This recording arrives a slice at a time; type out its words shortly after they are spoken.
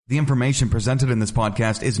The information presented in this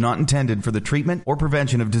podcast is not intended for the treatment or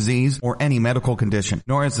prevention of disease or any medical condition,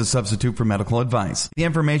 nor as a substitute for medical advice. The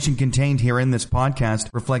information contained here in this podcast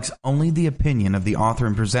reflects only the opinion of the author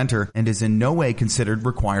and presenter and is in no way considered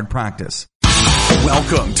required practice.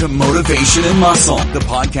 Welcome to Motivation and Muscle, the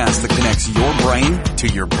podcast that connects your brain to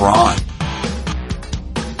your brawn.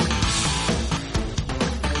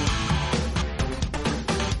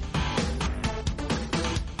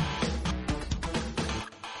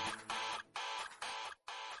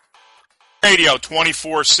 Radio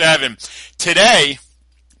 24/7. Today,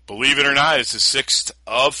 believe it or not, it's the 6th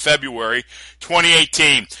of February,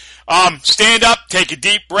 2018. Stand up, take a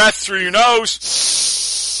deep breath through your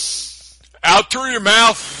nose, out through your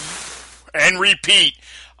mouth, and repeat.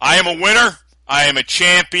 I am a winner. I am a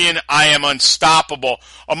champion. I am unstoppable.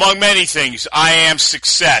 Among many things, I am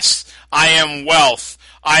success. I am wealth.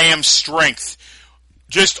 I am strength.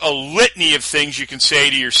 Just a litany of things you can say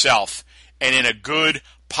to yourself, and in a good,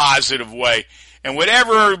 positive way. And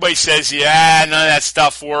whatever everybody says, yeah, none of that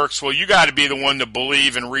stuff works, well, you got to be the one to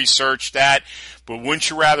believe and research that. But wouldn't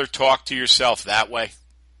you rather talk to yourself that way?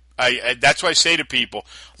 That's what I say to people.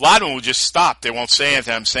 A lot of them will just stop. They won't say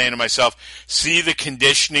anything. I'm saying to myself, see the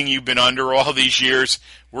conditioning you've been under all these years?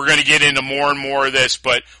 We're going to get into more and more of this,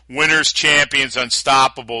 but winners, champions,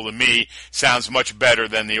 unstoppable to me sounds much better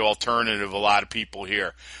than the alternative a lot of people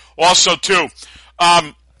hear. Also, too,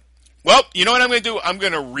 well, you know what I'm going to do? I'm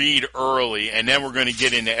going to read early, and then we're going to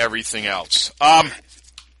get into everything else.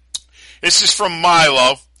 This is from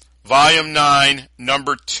Milo, Volume 9,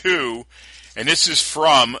 Number 2, and this is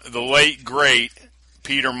from the late, great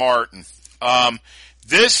Peter Martin.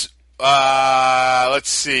 Let's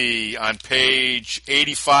see, on page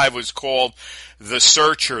 85 was called The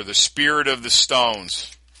Searcher, The Spirit of the Stones.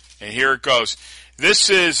 And here it goes. This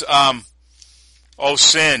is, Oh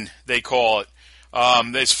Sin, they call it.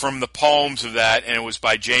 It's from the poems of that, and it was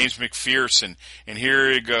by James McPherson. And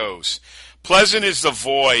here it goes. Pleasant is the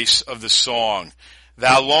voice of the song,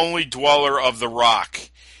 thou lonely dweller of the rock.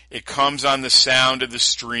 It comes on the sound of the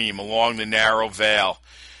stream along the narrow vale.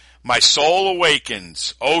 My soul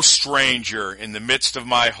awakens, O stranger, in the midst of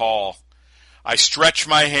my hall. I stretch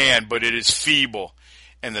my hand, but it is feeble,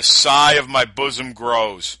 and the sigh of my bosom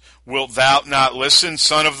grows. Wilt thou not listen,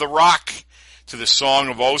 son of the rock, to the song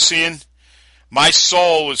of Ossian? My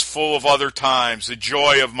soul is full of other times. The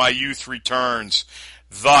joy of my youth returns.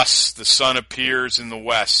 Thus the sun appears in the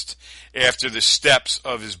west, after the steps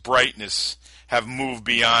of his brightness have moved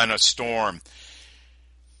beyond a storm.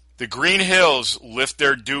 The green hills lift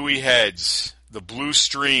their dewy heads. The blue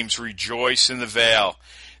streams rejoice in the vale.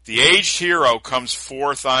 The aged hero comes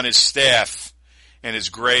forth on his staff, and his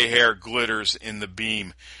gray hair glitters in the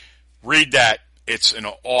beam. Read that. It's an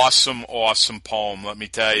awesome, awesome poem, let me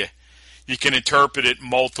tell you. You can interpret it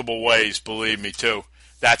multiple ways, believe me, too.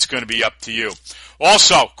 That's going to be up to you.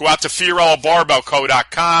 Also, go out to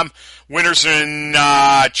FiorilloBarbellCo.com. Winners and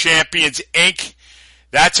Champions, Inc.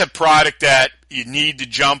 That's a product that you need to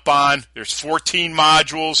jump on. There's 14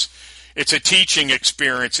 modules. It's a teaching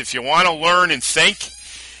experience. If you want to learn and think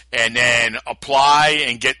and then apply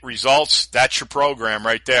and get results, that's your program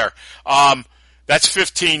right there. That's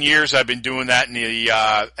 15 years I've been doing that in the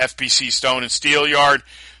FPC Stone and Steel Yard.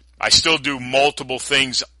 I still do multiple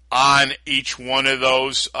things on each one of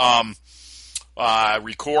those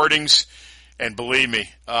recordings, and believe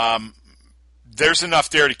me, there's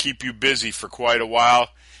enough there to keep you busy for quite a while.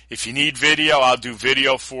 If you need video, I'll do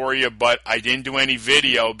video for you, but I didn't do any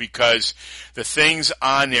video because the things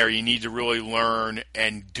on there you need to really learn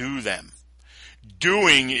and do them.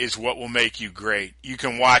 Doing is what will make you great. You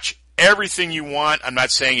can watch everything you want. I'm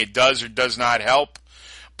not saying it does or does not help.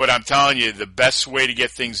 But I'm telling you, the best way to get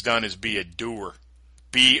things done is be a doer.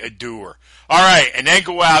 Be a doer. All right, and then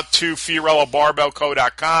go out to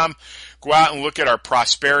FiorilloBarbellCo.com. Go out and look at our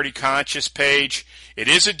Prosperity Conscious page. It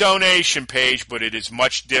is a donation page, but it is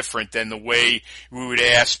much different than the way we would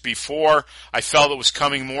ask before. I felt it was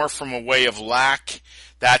coming more from a way of lack.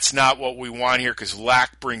 That's not what we want here, because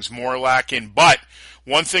lack brings more lack in. But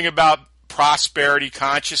one thing about prosperity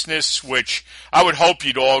consciousness, which I would hope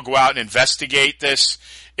you'd all go out and investigate this,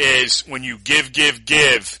 is when you give,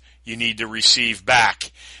 you need to receive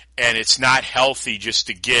back. And it's not healthy just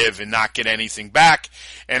to give and not get anything back.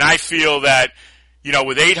 And I feel that, you know,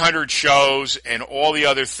 with 800 shows and all the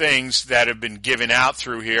other things that have been given out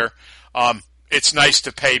through here, it's nice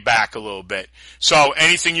to pay back a little bit. So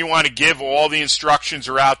anything you want to give, all the instructions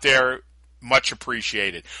are out there. Much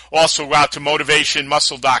appreciated. Also, go out to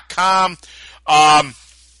motivationmuscle.com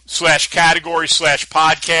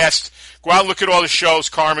 /category/podcast. Go out and look at all the shows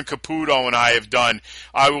Carmen Caputo and I have done.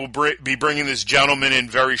 I will be bringing this gentleman in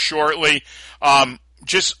very shortly.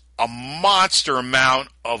 Just a monster amount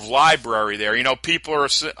of library there. You know, people are,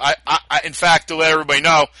 in fact, to let everybody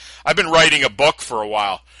know, I've been writing a book for a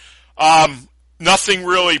while. Nothing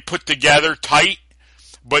really put together tight,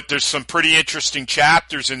 but there's some pretty interesting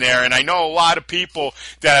chapters in there, and I know a lot of people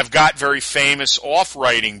that have got very famous off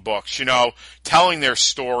writing books, you know, telling their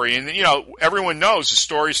story, and, you know, everyone knows the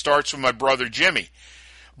story starts with my brother Jimmy.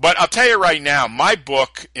 But I'll tell you right now, my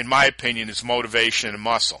book, in my opinion, is Motivation and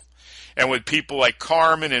Muscle. And with people like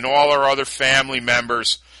Carmen and all our other family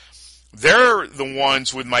members, they're the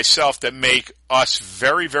ones with myself that make us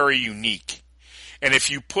very, very unique. And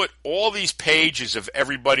if you put all these pages of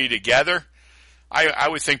everybody together, I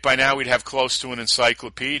would think by now we'd have close to an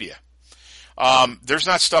encyclopedia. There's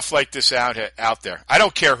not stuff like this out there. I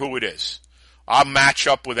don't care who it is. I'll match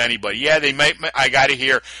up with anybody. Yeah, I got to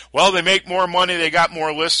hear, well, they make more money, they got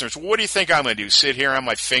more listeners. Well, what do you think I'm going to do? Sit here on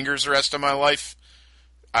my fingers the rest of my life?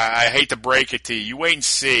 I hate to break it to you. You wait and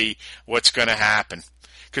see what's going to happen.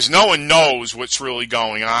 Because no one knows what's really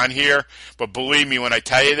going on here. But believe me when I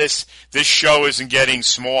tell you this show isn't getting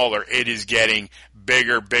smaller. It is getting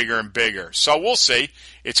bigger, bigger, and bigger. So we'll see.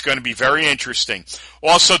 It's going to be very interesting.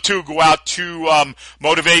 Also, too, go out to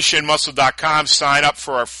motivationmuscle.com, sign up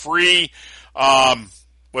for our free, what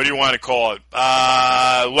do you want to call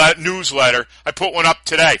it, newsletter. I put one up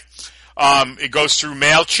today. It goes through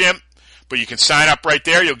MailChimp. But you can sign up right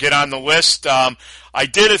there. You'll get on the list. I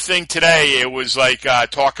did a thing today. It was like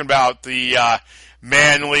talking about the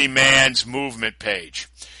Manly Man's Movement page.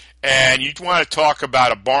 And you want to talk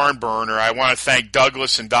about a barn burner. I want to thank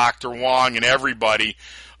Douglas and Dr. Wong and everybody.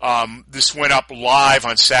 This went up live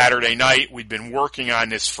on Saturday night. We'd been working on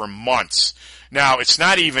this for months. Now, it's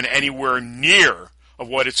not even anywhere near of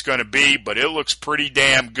what it's going to be, but it looks pretty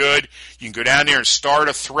damn good. You can go down there and start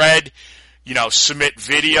a thread. You know, submit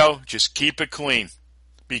video, just keep it clean.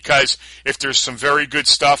 Because if there's some very good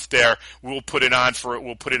stuff there, we'll put it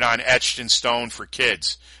on etched in stone for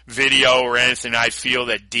kids. Video or anything I feel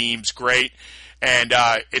that deems great. And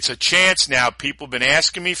it's a chance now. People have been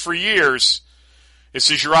asking me for years. This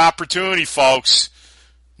is your opportunity, folks.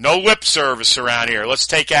 No lip service around here. Let's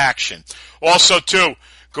take action. Also, too,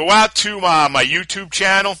 go out to my YouTube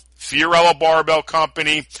channel, Fiorillo Barbell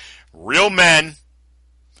Company, Real Men,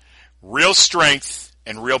 Real Strength,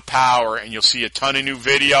 and Real Power, and you'll see a ton of new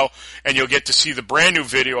video, and you'll get to see the brand new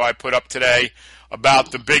video I put up today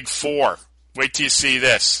about the Big Four. Wait till you see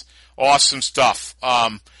this. Awesome stuff.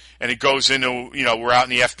 And it goes into, you know, we're out in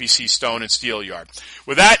the FBC Stone and Steel Yard.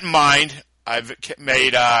 With that in mind, I've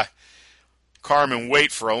made Carmen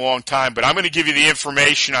wait for a long time, but I'm going to give you the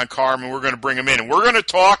information on Carmen. We're going to bring him in, and we're going to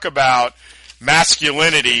talk about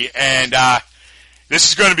masculinity, and this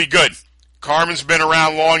is going to be good. Carmen's been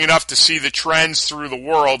around long enough to see the trends through the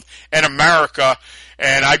world and America,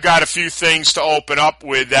 and I've got a few things to open up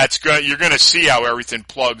with. You're going to see how everything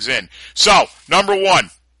plugs in. So, number one,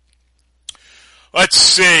 let's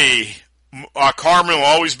see. Carmen will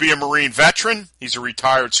always be a Marine veteran. He's a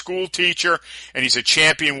retired school teacher, and he's a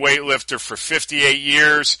champion weightlifter for 58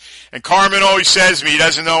 years. And Carmen always says to me, he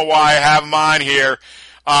doesn't know why I have him on here.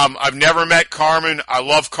 I've never met Carmen. I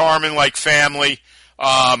love Carmen like family.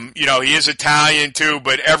 You know, he is Italian too,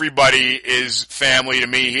 but everybody is family to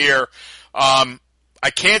me here. I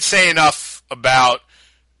can't say enough about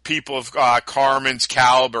people of Carmen's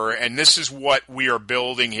caliber, and this is what we are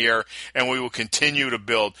building here, and we will continue to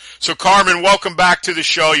build. So, Carmen, welcome back to the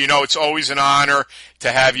show. You know, it's always an honor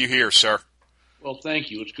to have you here, sir. Well, thank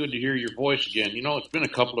you. It's good to hear your voice again. You know, it's been a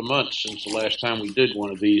couple of months since the last time we did one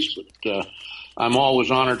of these, but I'm always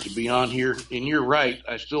honored to be on here. And you're right.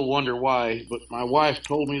 I still wonder why, but my wife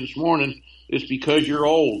told me this morning it's because you're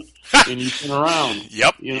old and you've been around.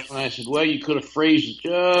 Yep. You know, and I said, well, you could have phrased it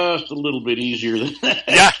just a little bit easier than that.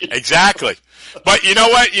 Yeah, exactly. But you know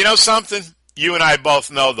what? You know something? You and I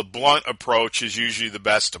both know the blunt approach is usually the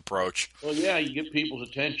best approach. Well, yeah, you get people's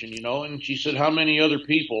attention, you know. And she said, how many other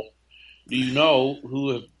people do you know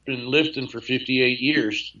who have been lifting for 58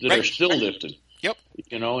 years that are still lifting? Yep.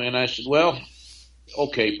 You know, and I said, well,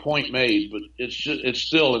 okay, point made, but it's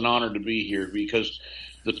still an honor to be here because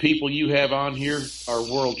the people you have on here are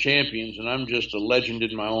world champions, and I'm just a legend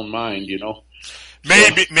in my own mind, you know.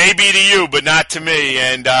 Maybe to you, but not to me.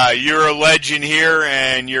 And you're a legend here,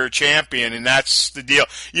 and you're a champion, and that's the deal.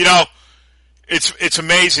 You know, it's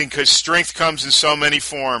amazing because strength comes in so many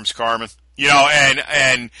forms, Carmen. You know,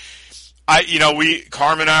 and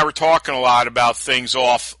Carmen and I were talking a lot about things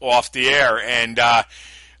off the air, and I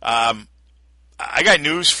got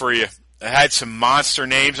news for you. had some monster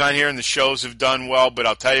names on here, and the shows have done well, but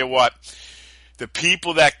I'll tell you what, the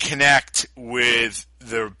people that connect with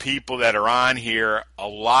the people that are on here, a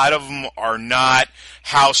lot of them are not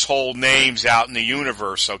household names out in the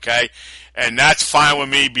universe, okay? And that's fine with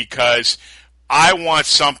me because I want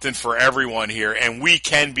something for everyone here, and we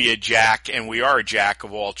can be a jack, and we are a jack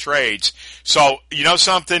of all trades. So, you know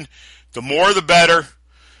something? The more the better.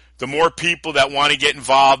 The more people that want to get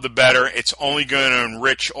involved, the better. It's only going to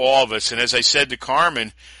enrich all of us. And as I said to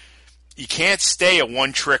Carmen, you can't stay a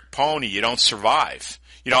one-trick pony. You don't survive.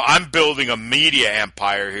 You know, I'm building a media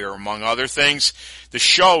empire here, among other things. The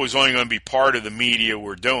show is only going to be part of the media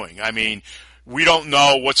we're doing. I mean, we don't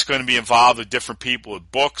know what's going to be involved with different people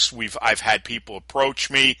with books. I've had people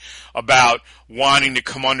approach me about wanting to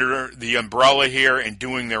come under the umbrella here and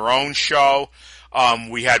doing their own show.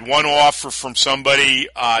 We had one offer from somebody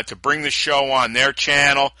to bring the show on their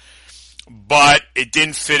channel, but it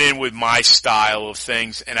didn't fit in with my style of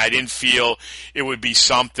things, and I didn't feel it would be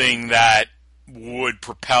something that would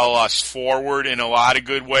propel us forward in a lot of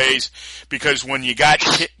good ways, because when you got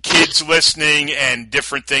kids listening and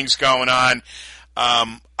different things going on,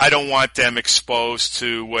 I don't want them exposed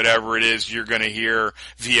to whatever it is you're going to hear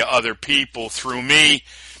via other people through me.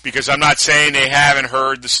 Because I'm not saying they haven't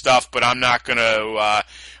heard the stuff, but I'm not going to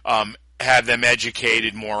have them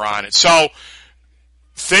educated more on it. So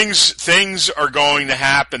things are going to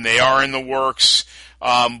happen. They are in the works.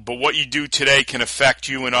 But what you do today can affect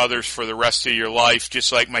you and others for the rest of your life.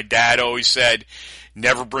 Just like my dad always said,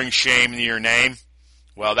 never bring shame into your name.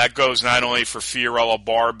 Well, that goes not only for Fiorillo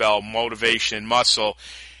Barbell, Motivation and Muscle,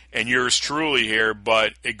 and yours truly here,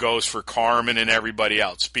 but it goes for Carmen and everybody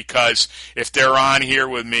else. Because if they're on here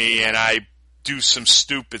with me and I do some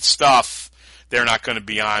stupid stuff, they're not going to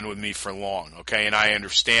be on with me for long, okay? And I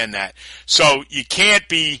understand that. So you can't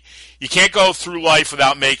go through life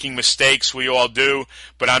without making mistakes. We all do,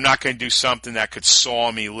 but I'm not going to do something that could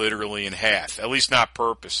saw me literally in half, at least not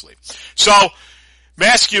purposely. So,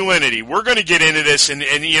 masculinity. We're going to get into this, and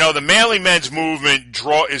you know, the manly men's movement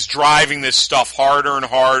is driving this stuff harder and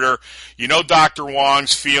harder. You know, Dr.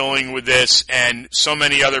 Wong's feeling with this, and so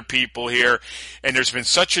many other people here. And there's been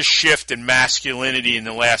such a shift in masculinity in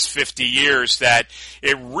the last 50 years that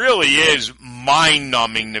it really is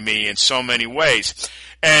mind-numbing to me in so many ways.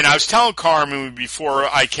 And I was telling Carmen before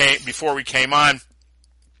we came on,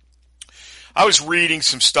 I was reading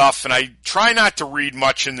some stuff, and I try not to read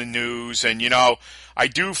much in the news, and you know, I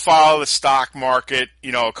do follow the stock market,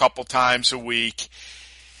 you know, a couple times a week.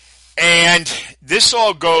 And this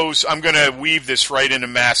all goes, I'm going to weave this right into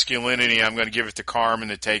masculinity. I'm going to give it to Carmen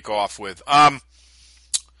to take off with. Of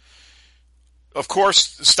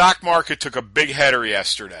course, the stock market took a big header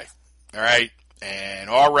yesterday. All right. And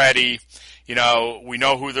already, you know, we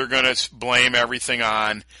know who they're going to blame everything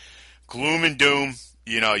on. Gloom and doom.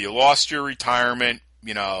 You know, you lost your retirement.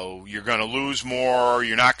 You know, you're going to lose more.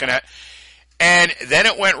 You're not going to. And then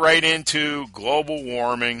it went right into global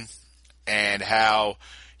warming and how,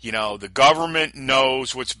 you know, the government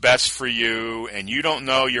knows what's best for you and you don't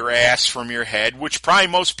know your ass from your head, which probably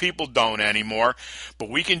most people don't anymore, but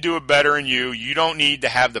we can do it better than you. You don't need to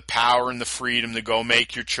have the power and the freedom to go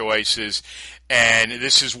make your choices. And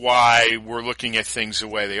this is why we're looking at things the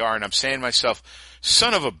way they are. And I'm saying to myself,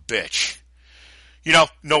 son of a bitch. You know,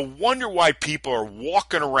 no wonder why people are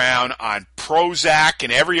walking around on Prozac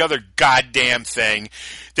and every other goddamn thing.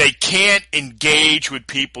 They can't engage with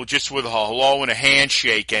people just with a hello and a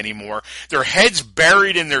handshake anymore. Their head's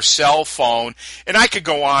buried in their cell phone, and I could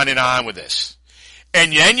go on and on with this.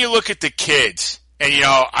 And then you look at the kids, and you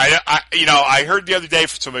know, I heard the other day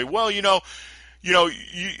from somebody, well, you're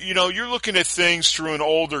looking at things through an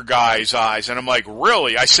older guy's eyes, and I'm like,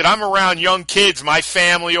 really? I said, I'm around young kids, my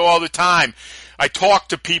family all the time. I talk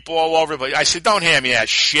to people all over the place. I said, don't hand me that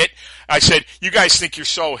shit. I said, you guys think you're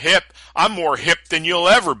so hip. I'm more hip than you'll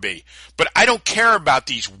ever be. But I don't care about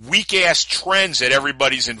these weak-ass trends that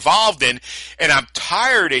everybody's involved in. And I'm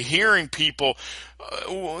tired of hearing people,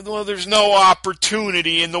 well, there's no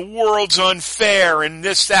opportunity and the world's unfair and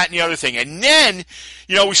this, that, and the other thing. And then,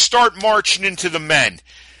 you know, we start marching into the men.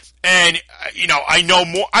 And, you know, I know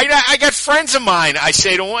more. I got friends of mine. I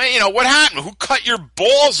say to them, you know, what happened? Who cut your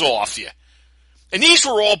balls off you? And these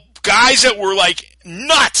were all guys that were like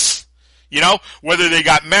nuts, you know, whether they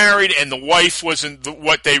got married and the wife wasn't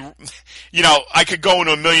what they, you know, I could go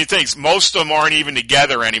into a million things. Most of them aren't even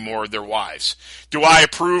together anymore with their wives. Do I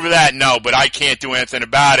approve of that? No, but I can't do anything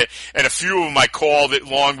about it. And a few of them I called it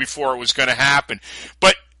long before it was going to happen.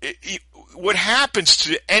 But what happens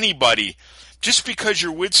to anybody, just because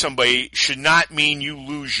you're with somebody should not mean you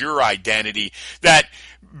lose your identity. That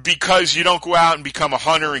because you don't go out and become a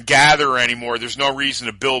hunter and gatherer anymore, there's no reason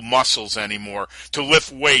to build muscles anymore, to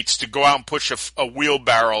lift weights, to go out and push a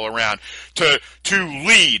wheelbarrow around, to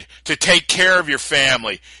lead, to take care of your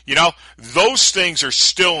family. You know, those things are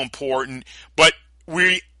still important, but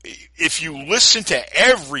if you listen to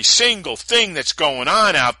every single thing that's going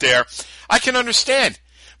on out there, I can understand.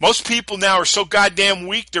 Most people now are so goddamn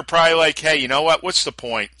weak, they're probably like, hey, you know what? What's the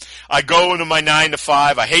point? I go into my 9 to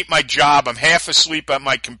 5. I hate my job. I'm half asleep at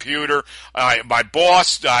my computer. My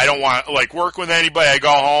boss, I don't want to work with anybody. I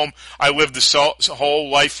go home. I live the whole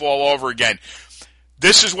life all over again.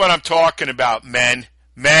 This is what I'm talking about, men.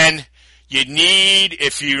 Men, you need,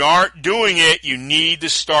 if you aren't doing it, you need to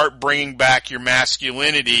start bringing back your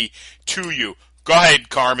masculinity to you. Go ahead,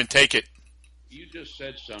 Carmen. Take it. You just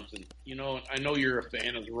said something. You know, I know you're a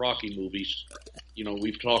fan of the Rocky movies. You know,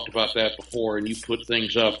 we've talked about that before, and you put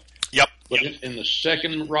things up. Yep. But in the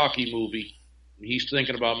second Rocky movie, he's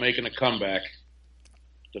thinking about making a comeback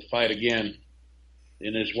to fight again,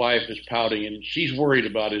 and his wife is pouting, and she's worried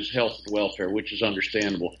about his health and welfare, which is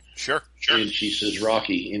understandable. Sure. And she says,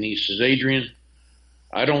 Rocky, and he says, Adrian,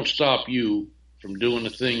 I don't stop you from doing the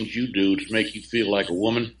things you do to make you feel like a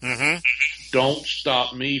woman. Mm-hmm. Don't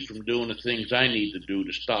stop me from doing the things I need to do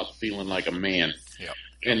to stop feeling like a man. Yep.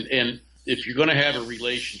 And if you're going to have a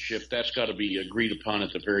relationship, that's got to be agreed upon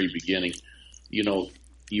at the very beginning. You know,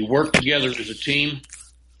 you work together as a team.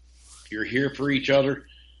 You're here for each other.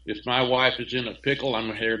 If my wife is in a pickle,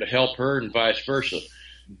 I'm here to help her and vice versa.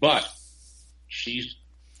 But she's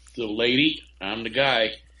the lady, I'm the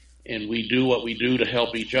guy, and we do what we do to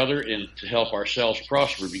help each other and to help ourselves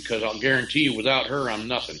prosper, because I'll guarantee you without her, I'm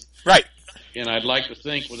nothing. Right. And I'd like to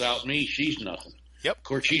think without me, she's nothing. Yep. Of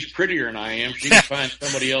course, she's prettier than I am. She can find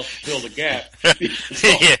somebody else to fill the gap.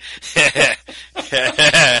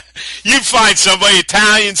 You find somebody,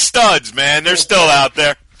 Italian studs, man. They're still out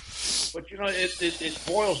there. But, you know, it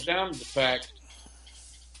boils down to the fact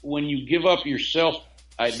when you give up your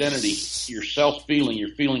self-identity, your self-feeling,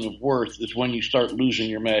 your feeling of worth is when you start losing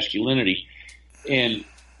your masculinity. And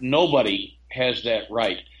nobody has that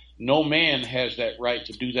right. No man has that right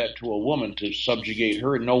to do that to a woman, to subjugate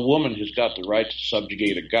her. No woman has got the right to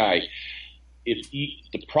subjugate a guy.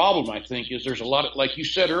 The problem, I think, is there's a lot of, like you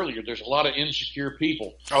said earlier, there's a lot of insecure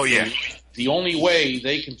people. Oh, yeah. And the only way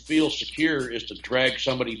they can feel secure is to drag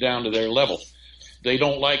somebody down to their level. They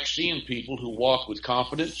don't like seeing people who walk with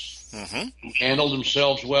confidence, mm-hmm. who handle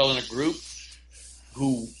themselves well in a group,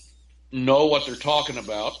 who know what they're talking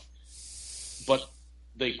about, but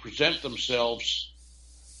they present themselves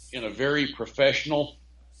in a very professional,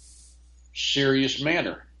 serious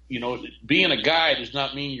manner. You know, being a guy does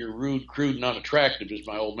not mean you're rude, crude, and unattractive, as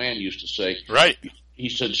my old man used to say. Right. He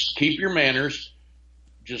said, keep your manners,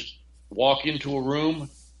 just walk into a room,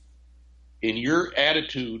 and your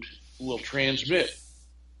attitude will transmit.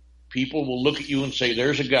 People will look at you and say,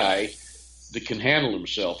 there's a guy that can handle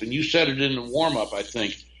himself. And you said it in the warm-up, I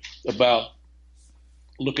think, about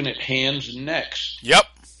looking at hands and necks. Yep.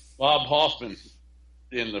 Bob Hoffman,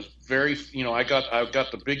 in the very, you know, I got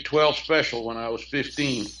the Big 12 special when I was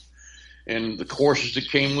 15, and the courses that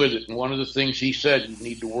came with it. And one of the things he said, you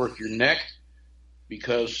need to work your neck,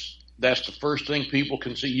 because that's the first thing people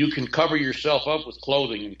can see. You can cover yourself up with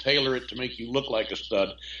clothing and tailor it to make you look like a stud,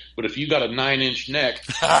 but if you got a 9-inch neck,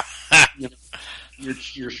 you know,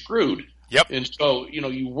 you're screwed. Yep. And so, you know,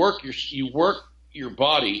 you work your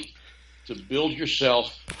body to build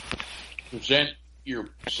yourself, present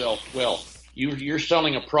yourself well. You're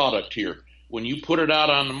selling a product here. When you put it out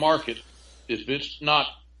on the market, if it's not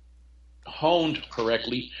honed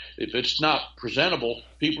correctly, if it's not presentable,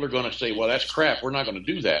 people are going to say, well, that's crap. We're not going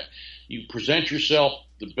to do that. You present yourself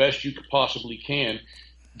the best you possibly can,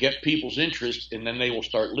 get people's interest, and then they will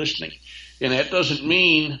start listening. And that doesn't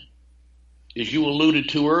mean, as you alluded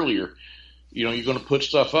to earlier, you know, you're going to put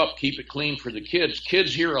stuff up, keep it clean for the kids.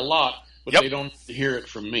 Kids hear a lot, but Yep. they don't hear it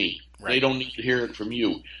from me. Right. They don't need to hear it from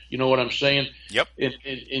you. You know what I'm saying? Yep. And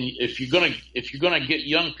if you're gonna get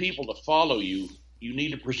young people to follow you, you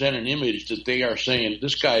need to present an image that they are saying,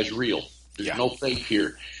 this guy's real. There's no fake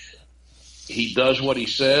here. He does what he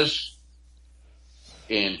says,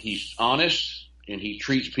 and he's honest, and he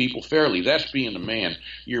treats people fairly. That's being a man.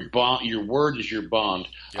 Your word is your bond.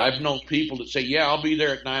 Yep. I've known people that say, yeah, I'll be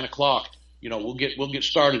there at 9 o'clock. You know, we'll get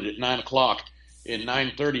started at 9 o'clock. In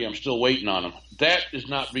 9:30, I'm still waiting on them. That is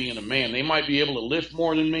not being a man. They might be able to lift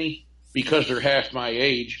more than me because they're half my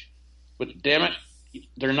age, but damn it,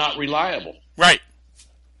 they're not reliable. Right.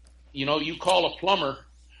 You know, you call a plumber,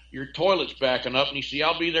 your toilet's backing up, and you see,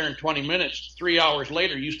 I'll be there in 20 minutes. 3 hours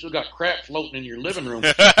later, you still got crap floating in your living room.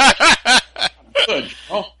 Good.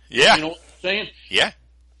 Oh, yeah. You know what I'm saying? Yeah.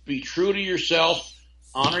 true to yourself,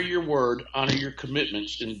 honor your word, honor your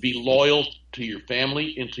commitments, and be loyal to your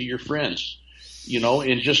family and to your friends,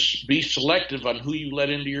 and just be selective on who you let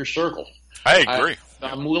into your circle. I agree.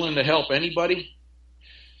 I'm willing to help anybody,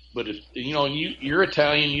 but if you're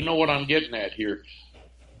Italian, you know what I'm getting at here.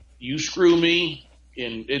 You screw me,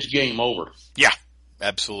 and it's game over. Yeah,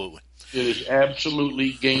 absolutely. It is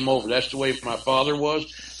absolutely game over. That's the way my father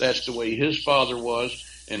was. That's the way his father was,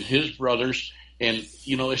 and his brothers. And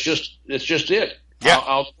it's just it. Yeah.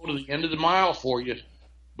 I'll go to the end of the mile for you,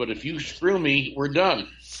 but if you screw me, we're done.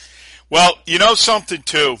 Well, something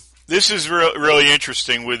too. This is really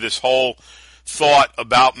interesting with this whole thought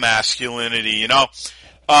about masculinity.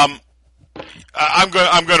 I'm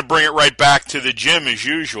going to bring it right back to the gym as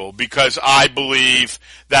usual, because I believe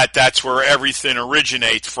that that's where everything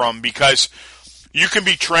originates from. Because you can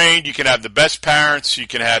be trained, you can have the best parents, you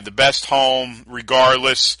can have the best home,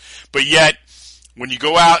 regardless, but yet when you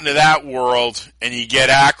go out into that world and you get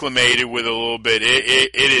acclimated with a little bit,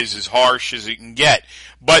 it is as harsh as it can get.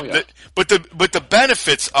 But but the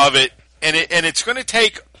benefits of it, and it's going to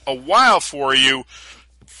take a while for you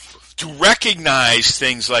to recognize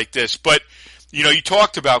things like this. But you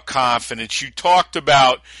talked about confidence, you talked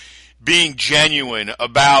about being genuine,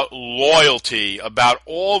 about loyalty, about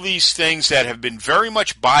all these things that have been very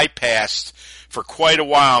much bypassed for quite a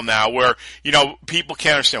while now, where, people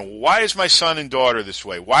can't understand, why is my son and daughter this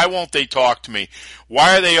way? Why won't they talk to me?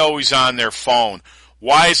 Why are they always on their phone?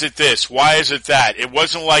 Why is it this? Why is it that? It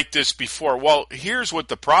wasn't like this before. Well, here's what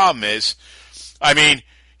the problem is.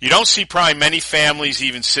 You don't see probably many families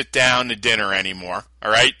even sit down to dinner anymore, all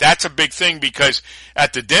right? That's a big thing, because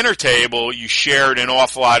at the dinner table, you shared an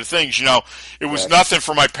awful lot of things. It was nothing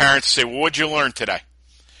for my parents to say, well, what'd you learn today?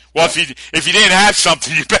 Well, if you didn't have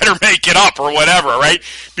something, you better make it up or whatever, right?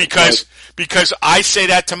 Because I say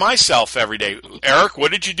that to myself every day. Eric,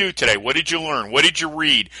 what did you do today? What did you learn? What did you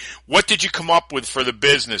read? What did you come up with for the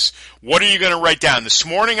business? What are you going to write down? This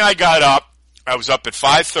morning I got up. I was up at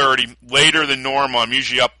 5:30, later than normal. I'm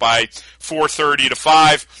usually up by 4:30 to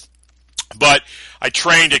 5. But I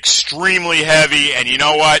trained extremely heavy, and you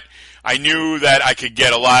know what? I knew that I could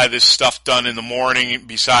get a lot of this stuff done in the morning.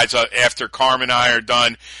 Besides, after Carmen and I are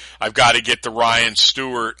done, I've got to get the Ryan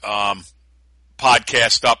Stewart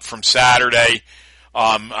podcast up from Saturday.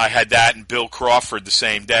 I had that and Bill Crawford the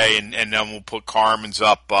same day, and then we'll put Carmen's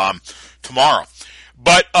up tomorrow.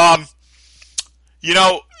 But,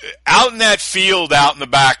 out in that field, out in the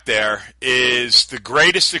back there, is the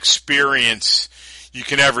greatest experience you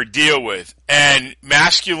can ever deal with. And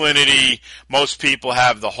masculinity, most people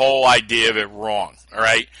have the whole idea of it wrong, all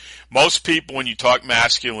right? Most people, when you talk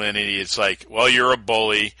masculinity, it's like, well, you're a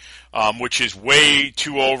bully, which is way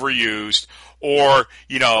too overused, or,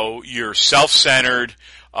 you're self-centered,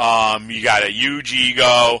 you got a huge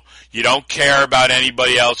ego, you don't care about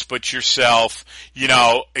anybody else but yourself,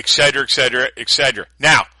 et cetera, et cetera, et cetera.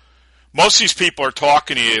 Now, most of these people are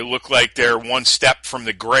talking to you look like they're one step from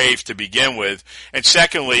the grave to begin with. And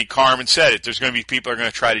secondly, Carmen said it, there's going to be people who are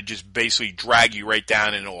going to try to just basically drag you right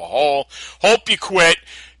down into a hole. Hope you quit.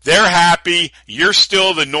 They're happy. You're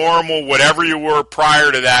still the normal, whatever you were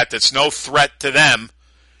prior to that. That's no threat to them.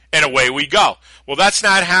 And away we go. Well, that's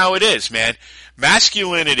not how it is, man.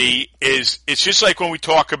 Masculinity it's just like when we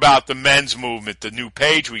talk about the men's movement, the new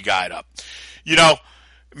page we got up.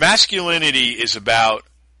 Masculinity is about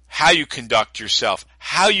how you conduct yourself,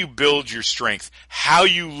 how you build your strength, how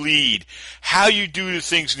you lead, how you do the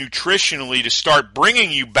things nutritionally to start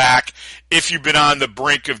bringing you back if you've been on the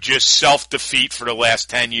brink of just self-defeat for the last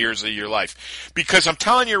 10 years of your life. Because I'm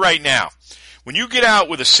telling you right now, when you get out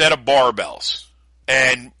with a set of barbells,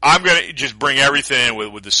 and I'm going to just bring everything in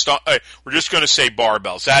with the we're just going to say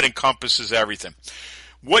barbells. That encompasses everything.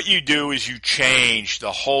 What you do is you change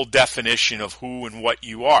the whole definition of who and what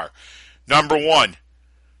you are. Number one,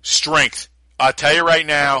 strength. I'll tell you right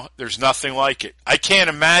now, there's nothing like it. I can't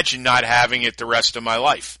imagine not having it the rest of my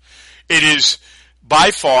life. It is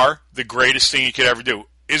by far the greatest thing you could ever do.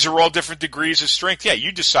 Is there all different degrees of strength? Yeah,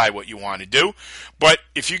 you decide what you want to do. But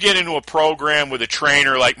if you get into a program with a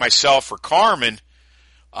trainer like myself or Carmen,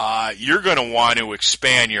 you're going to want to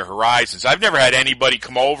expand your horizons. I've never had anybody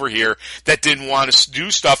come over here that didn't want to do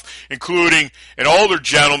stuff, including an older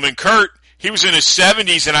gentleman, Kurt. He was in his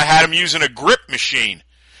 70s, and I had him using a grip machine.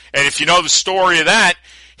 And if you know the story of that,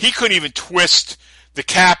 he couldn't even twist the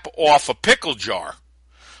cap off a pickle jar.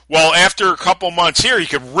 Well, after a couple months here, he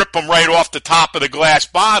could rip them right off the top of the glass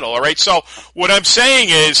bottle, all right? So what I'm saying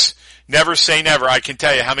is, never say never. I can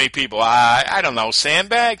tell you how many people, I don't know,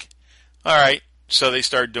 sandbag? All right, so they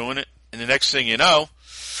start doing it, and the next thing you know,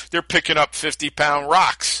 they're picking up 50-pound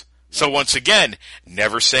rocks. So once again,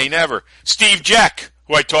 never say never. Steve Jack,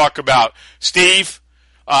 who I talk about. Steve,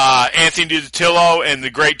 Anthony DiTillo, and the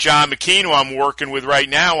great John McKean, who I'm working with right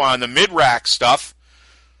now on the mid-rack stuff.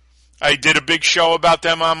 I did a big show about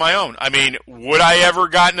them on my own. I mean, would I ever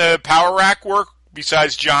gotten a power rack work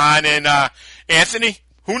besides John and Anthony?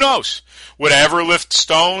 Who knows? Would I ever lift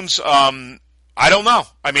stones? I don't know.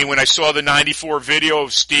 I mean, when I saw the 94 video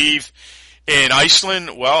of Steve in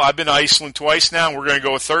Iceland, well, I've been to Iceland twice now, and we're going to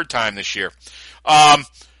go a third time this year.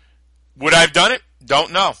 Would I have done it?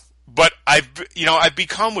 Don't know. But I've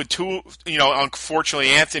become with two, unfortunately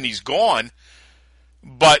Anthony's gone,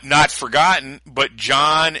 but not forgotten. But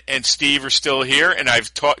John and Steve are still here, and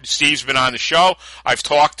Steve's been on the show. I've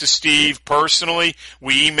talked to Steve personally.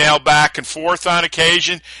 We email back and forth on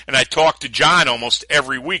occasion, and I talk to John almost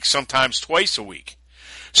every week, sometimes twice a week.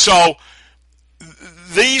 So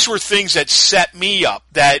these were things that set me up,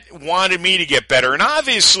 that wanted me to get better. And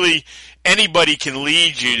obviously, anybody can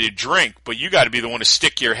lead you to drink, but you got to be the one to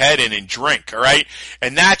stick your head in and drink, all right?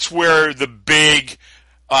 And that's where the big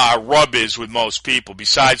rub is with most people,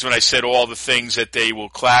 besides when I said all the things that they will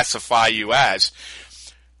classify you as.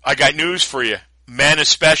 I got news for you. Men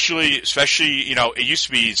especially, it used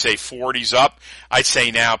to be, say, 40s up. I'd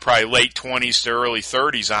say now probably late 20s to early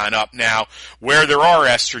 30s on up now, where there are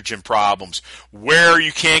estrogen problems, where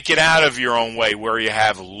you can't get out of your own way, where you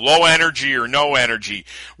have low energy or no energy,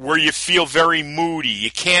 where you feel very moody,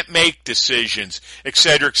 you can't make decisions, et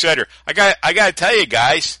cetera, et cetera. I got to tell you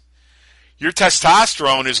guys, your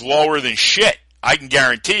testosterone is lower than shit. I can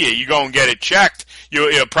guarantee you. You go and get it checked,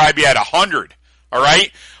 you'll probably be at 100. All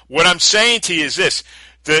right? What I'm saying to you is this.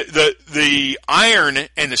 The iron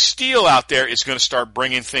and the steel out there is going to start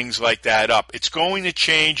bringing things like that up. It's going to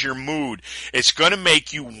change your mood. It's going to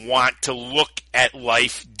make you want to look at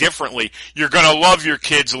life differently. You're going to love your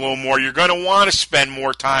kids a little more. You're going to want to spend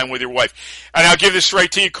more time with your wife. And I'll give this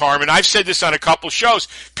right to you, Carmen. I've said this on a couple shows.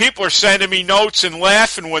 People are sending me notes and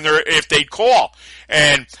laughing if they call.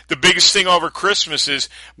 And the biggest thing over Christmas is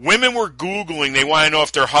women were Googling. They want to know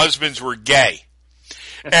if their husbands were gay.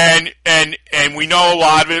 And we know a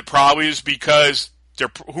lot of it probably is because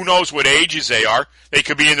who knows what ages they are. They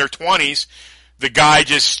could be in their 20s. The guy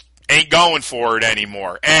just ain't going for it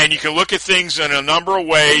anymore. And you can look at things in a number of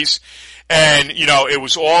ways. And, it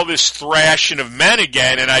was all this thrashing of men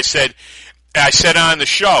again. And I said on the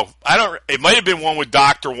show, it might have been one with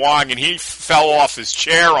Dr. Wong, and he fell off his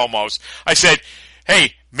chair almost. I said,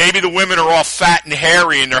 hey, maybe the women are all fat and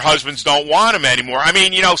hairy and their husbands don't want them anymore. I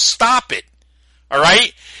mean, stop it. All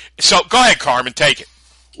right? So go ahead, Carmen, take it.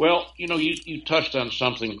 Well, you touched on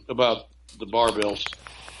something about the barbells.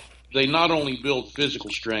 They not only build physical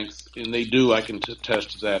strength, and they do, I can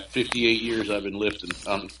attest to that. 58 years I've been lifting.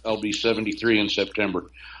 I'll be 73 in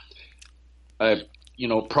September. I've,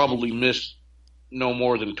 probably missed no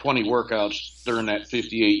more than 20 workouts during that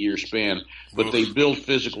 58-year span. But they build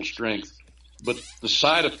physical strength. But the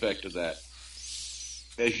side effect of that,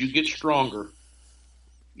 as you get stronger,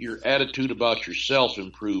 your attitude about yourself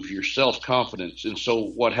improves, your self-confidence. And so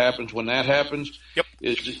what happens when that happens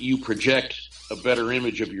is that you project a better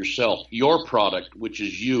image of yourself. Your product, which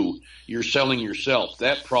is you're selling yourself.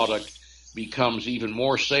 That product becomes even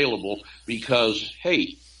more saleable because,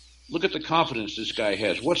 hey, look at the confidence this guy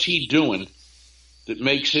has. What's he doing that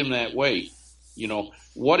makes him that way?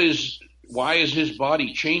 Why is his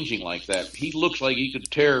body changing like that? He looks like he could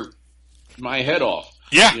tear my head off.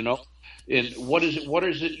 Yeah. And what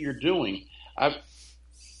is it you're doing? I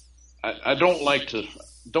don't like to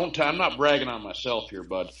I'm not bragging on myself here,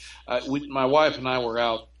 bud. My wife and I were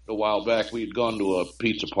out a while back. We had gone to a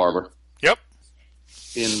pizza parlor. Yep.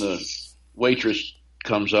 And the waitress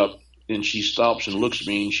comes up and she stops and looks at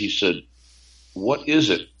me and she said, "What is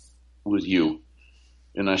it with you?"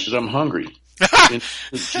 And I said, "I'm hungry." And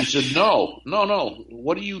she said, No.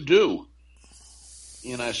 What do you do?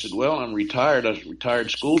 And I said, "Well, I'm retired. I was a retired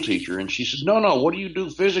school teacher." And she said, No, what do you do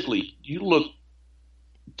physically? You look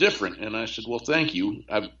different. And I said, "Well, thank you.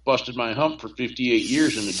 I've busted my hump for 58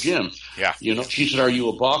 years in the gym." Yeah. She said, "Are you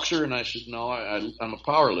a boxer?" And I said, "No, I'm a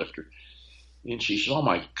power lifter." And she said, "Oh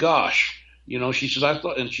my gosh." She said, "I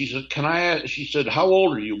thought," and she said, "Can I ask?" She said, "How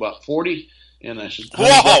old are you? About 40? And I said,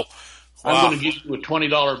 "Whoa. I'm going to give you a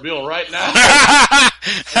 $20 bill right now." I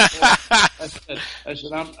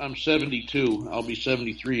said, I'm 72. I'll be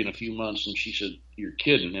 73 in a few months. And she said, "You're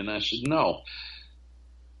kidding." And I said, "No.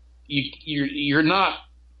 You're not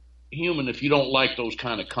human if you don't like those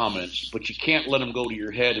kind of comments, but you can't let them go to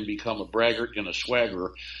your head and become a braggart and a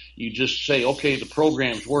swaggerer. You just say, okay, the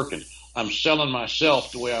program's working. I'm selling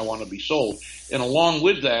myself the way I want to be sold." And along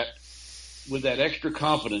with that extra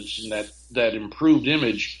confidence and that improved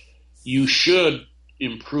image, you should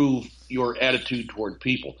improve your attitude toward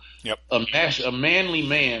people. Yep. A manly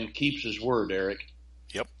man keeps his word, Eric.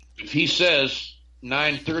 Yep. If he says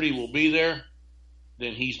 9:30 will be there,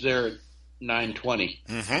 then he's there at 9:20.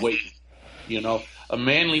 Mm-hmm. Wait, a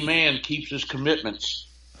manly man keeps his commitments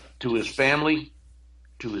to his family,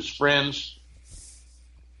 to his friends,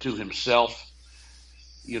 to himself.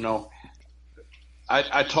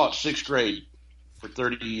 I taught 6th grade for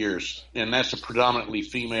 30 years, and that's a predominantly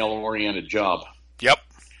female-oriented job. Yep.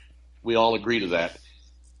 We all agree to that.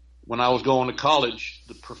 When I was going to college,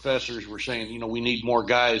 the professors were saying, we need more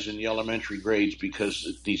guys in the elementary grades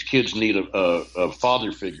because these kids need a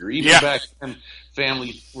father figure. Even back then,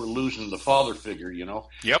 families were losing the father figure,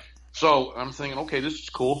 Yep. So I'm thinking, okay, this is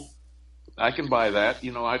cool. I can buy that.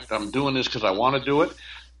 I'm doing this because I want to do it.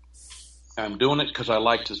 I'm doing it because I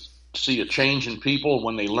like to see a change in people.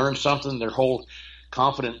 When they learn something, they're whole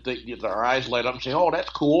confident, their eyes light up and say, oh, that's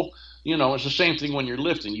cool. It's the same thing when you're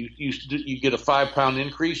lifting. You get a 5-pound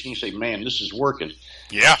increase and you say, man, this is working.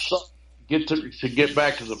 Yeah. So to get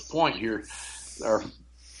back to the point here, our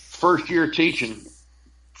first year teaching,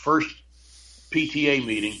 first PTA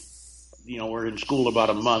meeting, we're in school about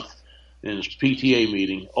a month, and it's PTA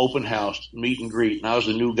meeting, open house, meet and greet. And I was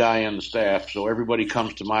the new guy on the staff, so everybody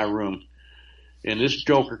comes to my room. And this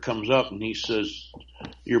joker comes up and he says,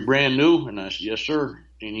 you're brand new? And I said, yes, sir.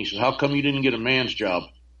 And he said, how come you didn't get a man's job?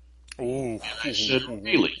 Ooh. And I said,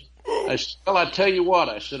 really? I said, well, I tell you what.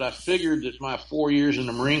 I said, I figured that my 4 years in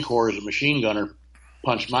the Marine Corps as a machine gunner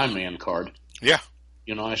punched my man card. Yeah.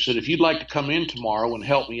 I said, if you'd like to come in tomorrow and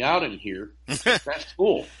help me out in here, that's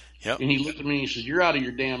cool. Yep. And he looked at me and he said, you're out of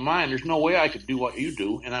your damn mind. There's no way I could do what you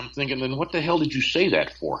do. And I'm thinking, then what the hell did you say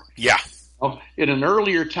that for? Yeah. At an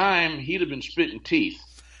earlier time, he'd have been spitting teeth.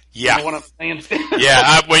 Yeah. You know what I'm saying?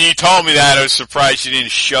 Yeah. When you told me that, I was surprised you didn't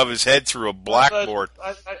shove his head through a blackboard.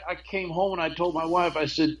 I came home and I told my wife, I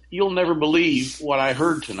said, you'll never believe what I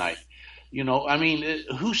heard tonight.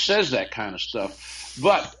 Who says that kind of stuff?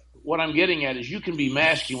 But what I'm getting at is you can be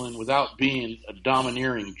masculine without being a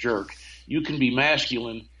domineering jerk. You can be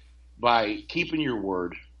masculine by keeping your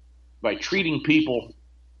word, by treating people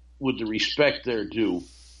with the respect they're due.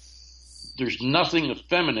 There's nothing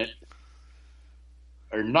effeminate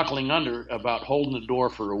or knuckling under about holding the door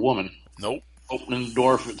for a woman. Nope. Opening the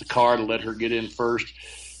door for the car to let her get in first,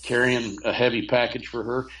 carrying a heavy package for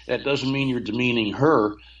her. That doesn't mean you're demeaning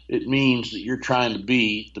her. It means that you're trying to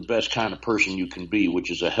be the best kind of person you can be, which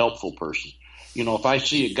is a helpful person. If I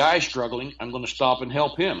see a guy struggling, I'm going to stop and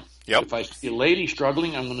help him. Yep. If I see a lady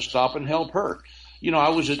struggling, I'm going to stop and help her. I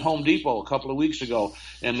was at Home Depot a couple of weeks ago,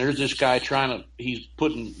 and there's this guy he's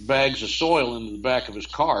putting bags of soil into the back of his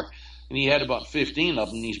car, and he had about 15 of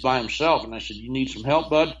them, and he's by himself. And I said, you need some help,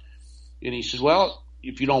 bud? And he said, well,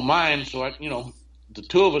 if you don't mind. So, the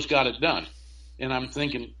two of us got it done. And I'm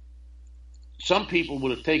thinking, some people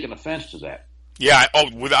would have taken offense to that. Yeah.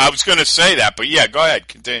 I was going to say that, but yeah, go ahead.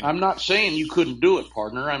 Continue. I'm not saying you couldn't do it,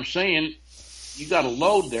 partner. I'm saying you got a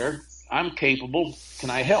load there. I'm capable. Can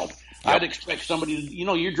I help? Yep. I'd expect somebody to,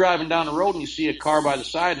 you're driving down the road and you see a car by the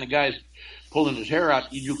side and the guy's pulling his hair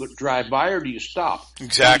out. You drive by or do you stop?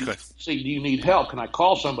 Exactly. Say, do you need help? Can I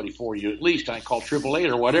call somebody for you at least? Can I call AAA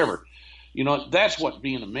or whatever? That's what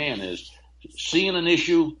being a man is. Seeing an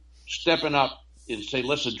issue, stepping up and say,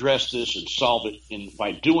 let's address this and solve it. And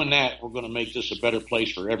by doing that, we're going to make this a better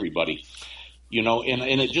place for everybody.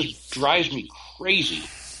 And it just drives me crazy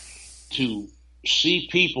to see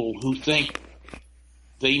people who think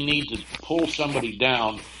they need to pull somebody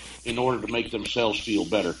down in order to make themselves feel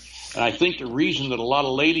better. And I think the reason that a lot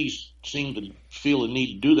of ladies seem to feel the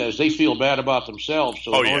need to do that is they feel bad about themselves.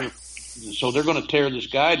 So, so they're going to tear this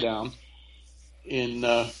guy down. And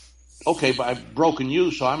okay, but I've broken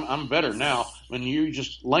you, so I'm better now. And you're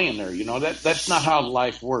just laying there. That's not how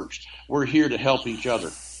life works. We're here to help each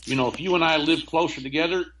other. If you and I lived closer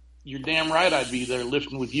together, you're damn right I'd be there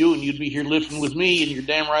lifting with you, and you'd be here lifting with me, and you're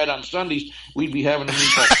damn right on Sundays we'd be having a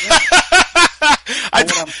meatball.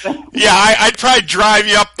 I'd probably drive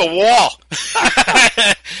you up the wall.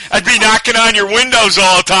 I'd be knocking on your windows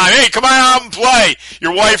all the time. Hey, come on out and play.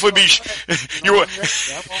 Your wife would be.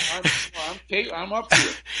 I'm up to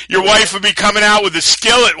it. Your wife would be coming out with a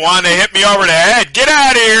skillet wanting to hit me over the head. Get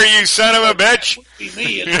out of here, you son of a bitch.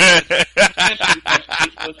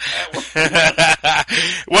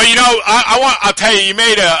 Well, I'll tell you, you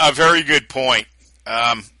made a very good point,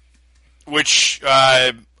 which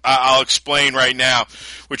I'll explain right now,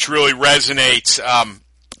 which really resonates.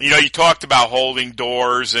 You talked about holding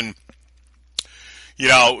doors, and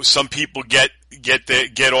some people get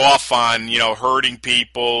off on hurting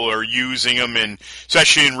people or using them, and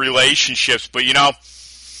especially in relationships. But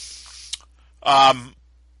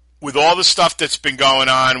with all the stuff that's been going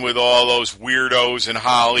on with all those weirdos in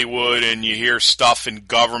Hollywood, and you hear stuff in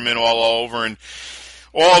government all over, and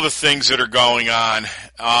all the things that are going on,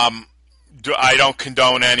 I don't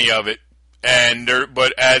condone any of it.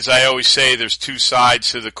 But as I always say, there's two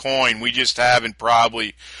sides to the coin. We just haven't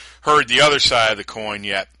probably heard the other side of the coin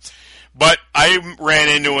yet. But I ran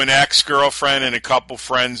into an ex-girlfriend and a couple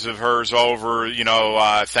friends of hers over,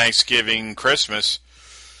 Thanksgiving, Christmas.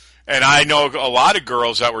 And I know a lot of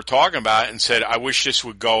girls that were talking about it and said, I wish this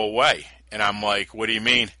would go away. And I'm like, what do you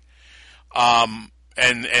mean?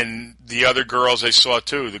 And the other girls I saw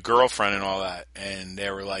too, the girlfriend and all that. And they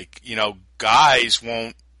were like, guys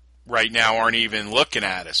right now aren't even looking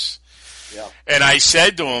at us. Yeah. And I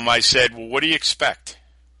said to him, well, what do you expect?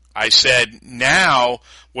 I said, now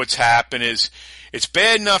what's happened is it's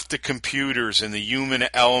bad enough the computers and the human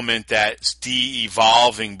element that's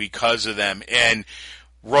de-evolving because of them. And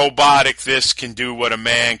robotic this can do what a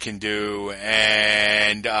man can do,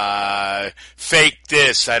 and fake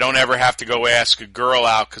this. I don't ever have to go ask a girl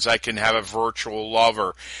out because I can have a virtual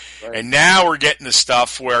lover. Right. And now we're getting the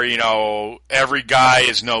stuff where, every guy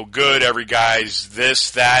is no good, every guy's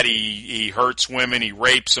this, that, he hurts women, he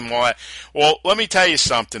rapes them, all that. Well, let me tell you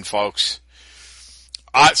something, folks.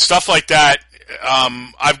 Stuff like that,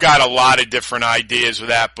 I've got a lot of different ideas with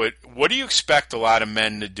that, but what do you expect a lot of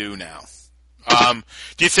men to do now?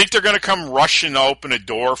 Do you think they're going to come rushing to open a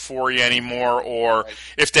door for you anymore? Or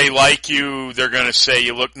if they like you, they're going to say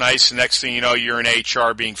you look nice, and next thing you know, you're in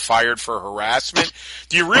HR being fired for harassment?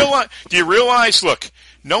 Do you realize, look,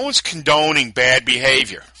 no one's condoning bad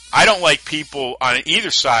behavior. I don't like people on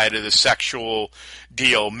either side of the sexual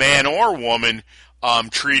deal, man or woman,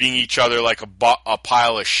 treating each other like a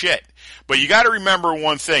pile of shit. But you got to remember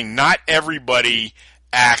one thing. Not everybody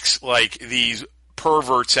acts like these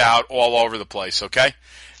perverts out all over the place, okay?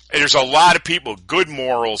 There's a lot of people, good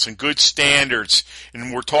morals and good standards,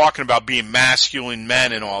 and we're talking about being masculine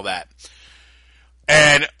men and all that.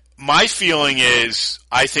 And my feeling is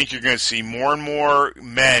I think you're going to see more and more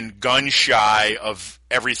men gun shy of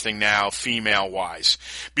everything now, female-wise,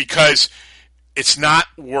 because it's not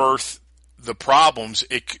worth the problems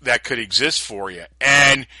that could exist for you.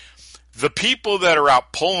 And the people that are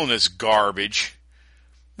out pulling this garbage,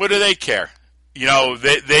 what do they care?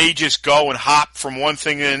 They just go and hop from one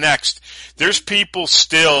thing to the next. There's people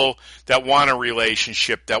still that want a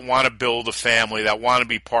relationship, that want to build a family, that want to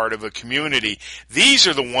be part of a community. These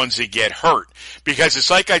are the ones that get hurt. Because it's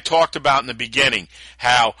like I talked about in the beginning,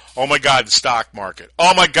 how, oh my God, the stock market.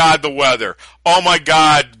 Oh my God, the weather. Oh my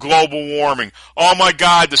God, global warming. Oh my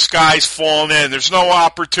God, the sky's falling in. There's no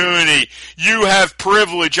opportunity. You have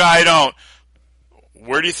privilege, I don't.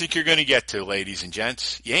 Where do you think you're going to get to, ladies and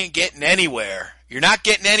gents? You ain't getting anywhere. You're not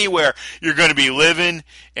getting anywhere. You're going to be living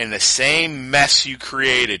in the same mess you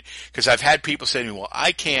created. Because I've had people say to me, well,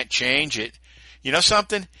 I can't change it. You know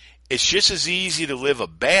something? It's just as easy to live a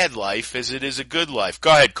bad life as it is a good life. Go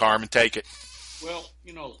ahead, Carmen, take it. Well,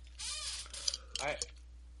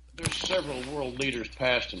 there's several world leaders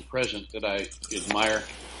past and present that I admire.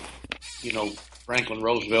 Franklin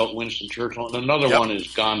Roosevelt, Winston Churchill, and another one is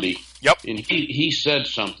Gandhi. Yep. And he said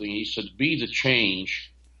something. He said, be the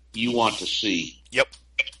change you want to see. Yep.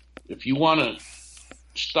 If you want to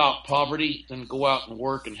stop poverty, then go out and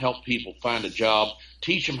work and help people find a job.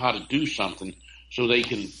 Teach them how to do something so they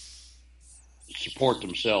can support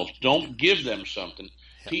themselves. Don't give them something.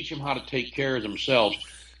 Yep. Teach them how to take care of themselves.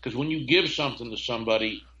 Because when you give something to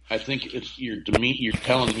somebody, I think you're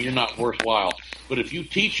telling them you're not worthwhile. But if you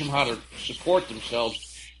teach them how to support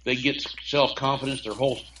themselves, they get self-confidence, their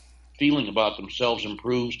whole feeling about themselves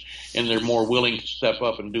improves, and they're more willing to step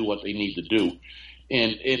up and do what they need to do.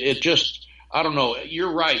 And it just, I don't know,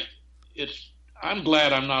 you're right. I'm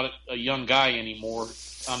glad I'm not a young guy anymore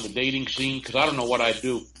on the dating scene, because I don't know what I'd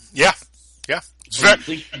do. Yeah. You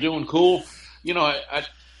think you're doing cool?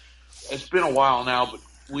 It's been a while now, but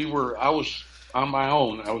I was on my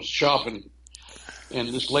own. I was shopping, and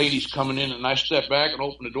this lady's coming in, and I stepped back and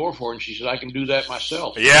opened the door for her, and she said, I can do that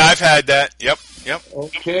myself. Yeah, I've had that. Yep.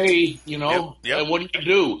 Okay, Yep. What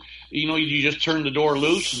do? You just turn the door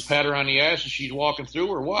loose and pat her on the ass and she's walking through,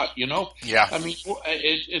 or what, Yeah. I mean,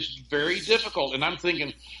 it's very difficult, and I'm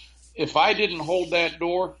thinking, if I didn't hold that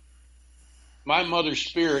door, my mother's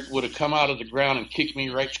spirit would have come out of the ground and kicked me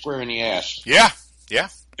right square in the ass. Yeah. Yeah.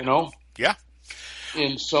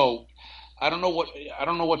 And so I don't know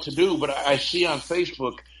what to do, but I see on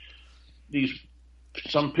Facebook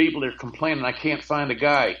some people are complaining I can't find a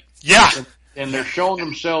guy. Yeah. And they're showing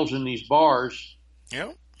themselves in these bars,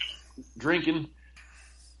 drinking,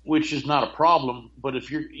 which is not a problem. But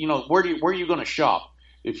if you're, where are you going to shop?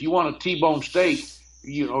 If you want a T-bone steak,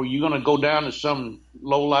 you're going to go down to some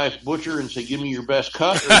low-life butcher and say, give me your best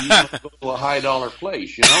cut, or you're going to go to a high-dollar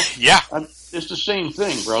place, Yeah. It's the same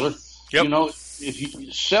thing, brother. Yep. If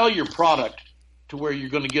you sell your product to where you're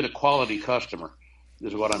going to get a quality customer,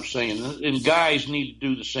 is what I'm saying. And guys need to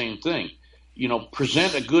do the same thing.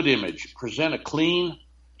 Present a good image. Present a clean,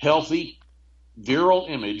 healthy, virile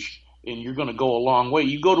image, and you're going to go a long way.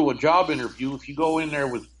 You go to a job interview, if you go in there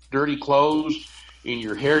with dirty clothes and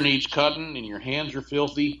your hair needs cutting and your hands are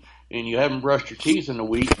filthy and you haven't brushed your teeth in a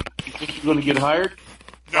week, you think you're going to get hired?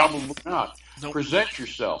 Probably not. Nope. Present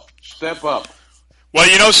yourself. Step up.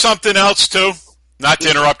 Well, something else, too? Not to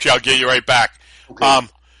interrupt you, I'll get you right back. Okay.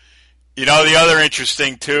 The other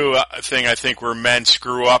interesting, too, thing I think where men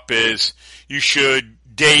screw up is you should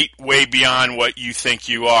date way beyond what you think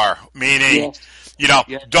you are. Meaning,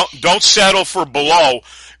 yes. Don't settle for below.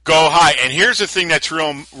 Go high. And here's the thing that's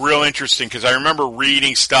real interesting, because I remember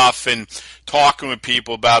reading stuff and talking with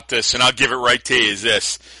people about this, and I'll give it right to you, is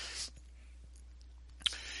this.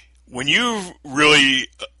 When you've really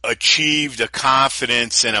achieved a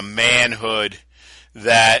confidence and a manhood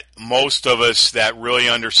that most of us that really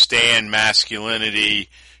understand masculinity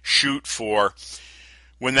shoot for,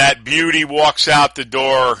 when that beauty walks out the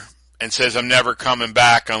door and says, I'm never coming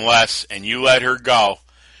back unless, and you let her go,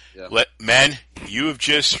 men, you have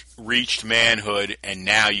just reached manhood, and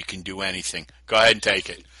now you can do anything. Go ahead and take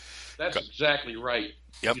it. That's exactly right.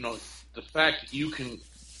 Yep. The fact that you can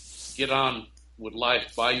get on with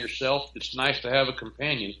life by yourself, it's nice to have a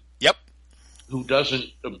companion. Yep. Who doesn't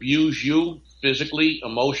abuse you physically,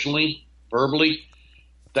 emotionally, verbally.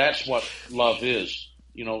 That's what love is.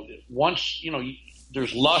 Once,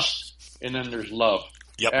 there's lust and then there's love.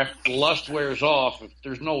 Yep. After the lust wears off, if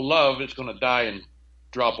there's no love, it's going to die and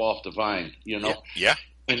drop off the vine, Yeah.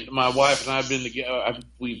 And my wife and I have been together.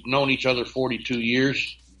 We've known each other 42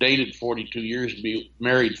 years, dated 42 years, be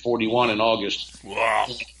married 41 in August. Wow.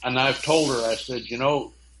 And I've told her, I said,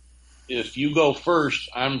 if you go first,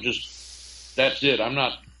 that's it. I'm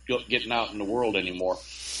not getting out in the world anymore.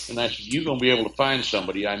 And I said, you're going to be able to find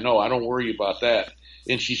somebody. I know. I don't worry about that.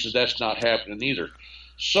 And she said, that's not happening either.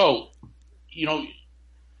 So,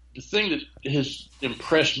 the thing that has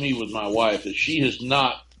impressed me with my wife is she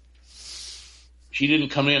didn't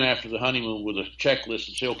come in after the honeymoon with a checklist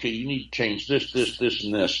and say, okay, you need to change this, this, this,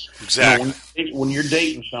 and this. Exactly. When you're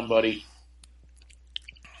dating somebody,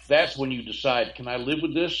 that's when you decide, can I live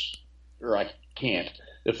with this or I can't?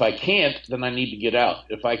 If I can't, then I need to get out.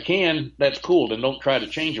 If I can, that's cool. Then don't try to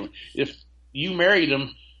change them. If you married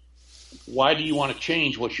them, why do you want to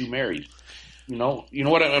change what you married? You know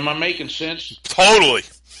what? Am I making sense? Totally.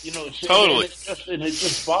 Totally. And it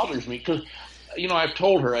just bothers me because, I've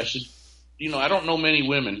told her, I said, I don't know many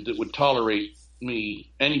women that would tolerate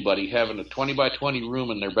anybody having a 20 by 20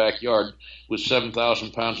 room in their backyard with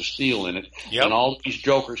 7,000 pounds of steel in it. Yep. And all these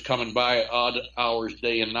jokers coming by at odd hours,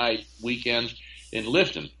 day and night, weekends, and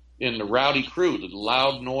lifting. And the rowdy crew, the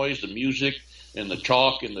loud noise, the music, and the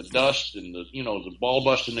chalk and the dust and the ball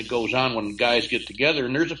busting that goes on when guys get together.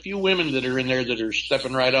 And there's a few women that are in there that are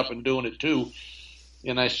stepping right up and doing it too.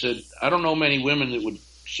 And I said, I don't know many women that would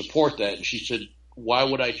support that. And she said, why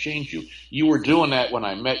would I change you? You were doing that when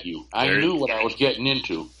I met you. I knew what I was getting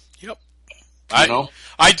into. Yep.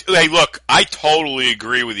 Hey, look, I totally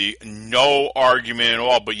agree with you. No argument at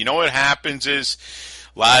all. But you know what happens is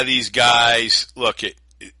a lot of these guys,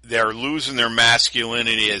 they're losing their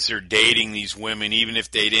masculinity as they're dating these women, even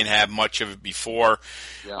if they didn't have much of it before.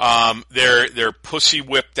 Yeah. They're pussy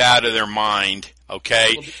whipped out of their mind.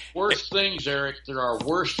 Okay. Well, the worst things, Eric. There are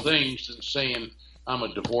worse things than saying I'm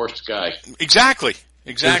a divorced guy. Exactly.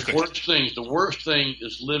 There's worse things. The worst thing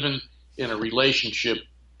is living in a relationship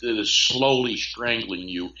that is slowly strangling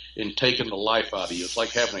you and taking the life out of you. It's like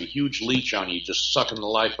having a huge leech on you, just sucking the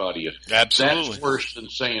life out of you. Absolutely. That's worse than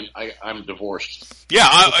saying I'm divorced. Yeah,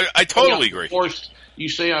 I totally agree. You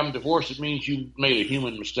say I'm divorced, it means you made a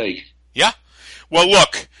human mistake. Yeah. Well,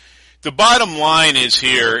 look, the bottom line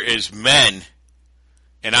is men,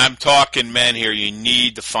 and I'm talking men here, you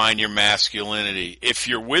need to find your masculinity. If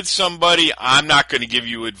you're with somebody, I'm not going to give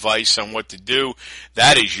you advice on what to do.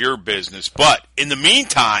 That is your business. But in the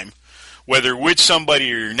meantime, whether with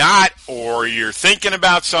somebody or you're not, or you're thinking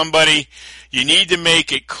about somebody, you need to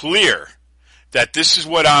make it clear that this is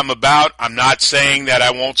what I'm about. I'm not saying that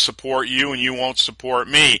I won't support you and you won't support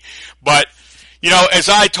me. But, as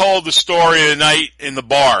I told the story the night in the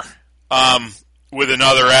bar, with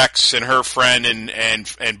another ex and her friend and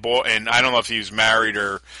I don't know if he was married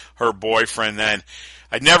or her boyfriend then.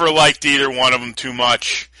 I never liked either one of them too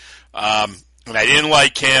much. And I didn't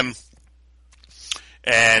like him.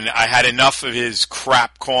 And I had enough of his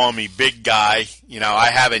crap calling me big guy. You know,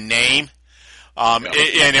 I have a name. And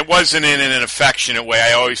it wasn't in an affectionate way.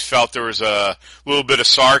 I always felt there was a little bit of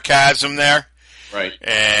sarcasm there. Right.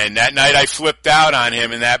 And that night I flipped out on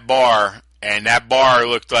him in that bar, and that bar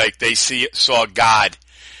looked like they saw God.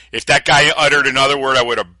 If that guy uttered another word, I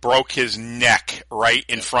would have broke his neck right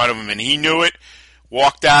in front of him, and he knew it.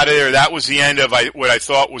 Walked out of there. That was the end of what I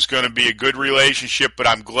thought was going to be a good relationship, but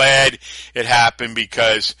I'm glad it happened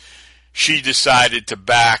because she decided to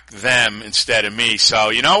back them instead of me. So,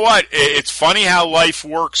 you know what? It's funny how life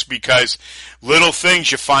works because little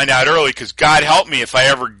things you find out early, because God help me if I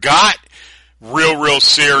ever got real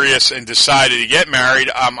serious and decided to get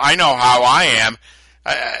married. I know how I am.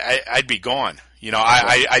 I'd be gone. You know,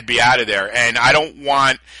 I'd be out of there. And I don't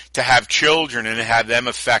want to have children and have them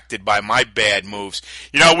affected by my bad moves.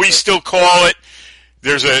 You know, we still call it,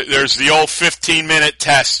 there's the old 15-minute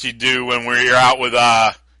test you do when you're out with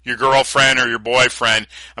your girlfriend or your boyfriend.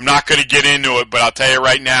 I'm not going to get into it, but I'll tell you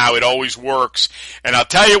right now, it always works. And I'll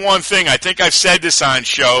tell you one thing, I think I've said this on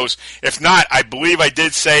shows. If not, I believe I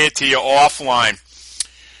did say it to you offline.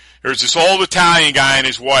 There's this old Italian guy and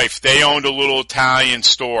his wife. They owned a little Italian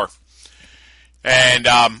store. And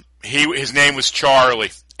his name was Charlie.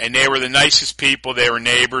 And they were the nicest people. They were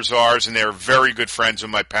neighbors of ours, and they were very good friends with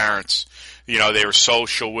my parents. You know, they were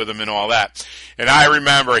social with them and all that. And I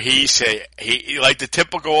remember he said, like the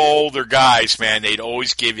typical older guys, man, they'd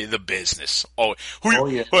always give you the business.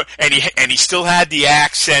 Yeah. And he still had the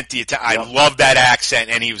accent. I loved that accent.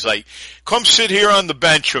 And he was like, come sit here on the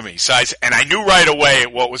bench with me. So I knew right away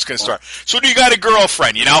what was going to start. So do you got a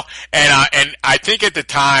girlfriend, you know? And I think at the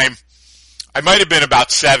time, I might have been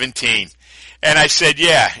about 17. And I said,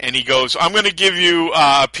 yeah. And he goes, I'm going to give you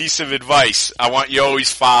a piece of advice. I want you to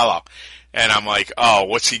always follow. And I'm like, oh,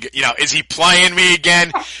 what's he, you know, is he playing me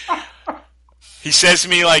again? He says to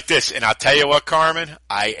me like this, and I'll tell you what, Carmen,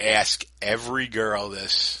 I ask every girl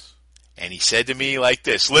this. And he said to me like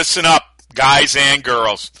this, listen up, guys and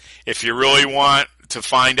girls, if you really want to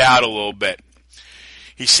find out a little bit.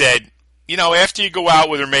 He said, you know, after you go out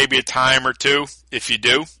with her maybe a time or two, if you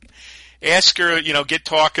do, ask her, you know, get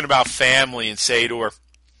talking about family and say to her,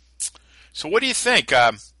 so what do you think?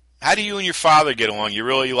 How do you and your father get along? You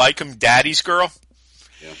really like him, daddy's girl?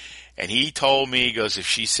 Yeah. And he told me, he goes, if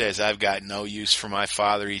she says, I've got no use for my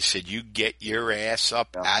father, he said, you get your ass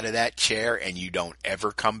up out of that chair and you don't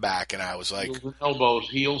ever come back. And I was like,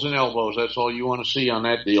 heels and elbows. That's all you want to see on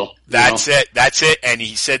that deal. That's it. And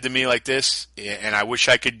he said to me like this, and I wish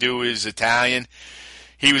I could do his Italian.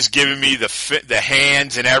 He was giving me the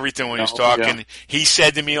hands and everything when he was talking. Yeah. He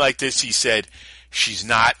said to me like this, he said, she's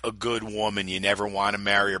not a good woman. You never want to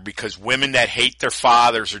marry her because women that hate their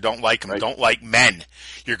fathers or don't like them, don't like men,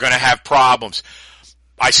 you're going to have problems.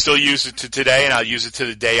 I still use it to today, and I'll use it to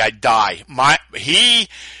the day I die.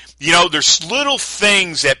 You know, there's little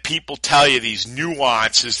things that people tell you, these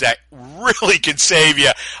nuances that really can save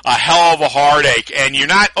you a hell of a heartache, and you're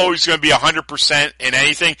not always going to be 100% in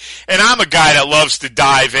anything. And I'm a guy that loves to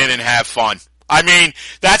dive in and have fun. I mean,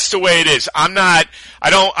 that's the way it is. I'm not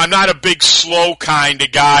a big slow kind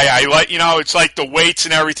of guy. I like, you know, it's like the weights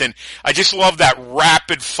and everything. I just love that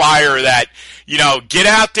rapid fire that, you know, get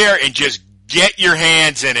out there and just get your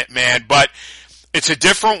hands in it, man. But it's a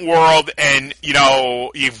different world, and, you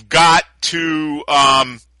know, you've got to,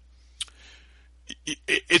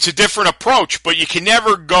 it's a different approach, but you can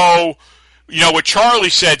never go, you know, what Charlie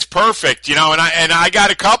said's perfect, you know, and I got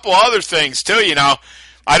a couple other things too, you know.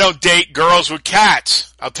 I don't date girls with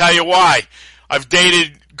cats. I'll tell you why. I've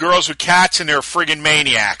dated girls with cats, and they're friggin'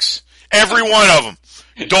 maniacs. Every one of them.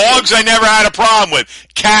 Dogs I never had a problem with.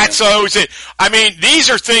 Cats I always did. I mean,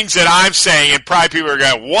 these are things that I'm saying, and probably people are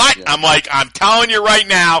going, what? Yeah. I'm like, I'm telling you right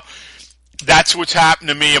now, that's what's happened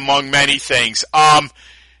to me among many things.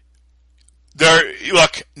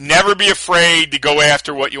 Look, never be afraid to go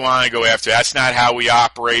after what you want to go after. That's not how we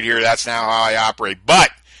operate here. That's not how I operate.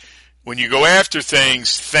 But when you go after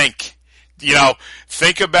things, think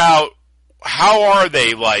about how are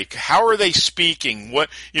they like? How are they speaking? What,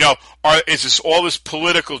 you know, is this all this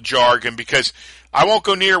political jargon? Because I won't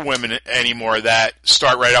go near women anymore that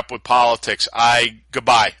start right up with politics.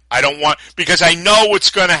 Goodbye. I don't want, because I know what's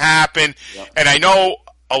going to happen, and I know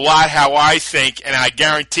a lot how I think, and I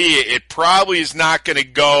guarantee you it probably is not going to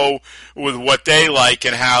go with what they like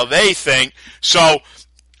and how they think. So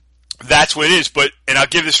that's what it is. And I'll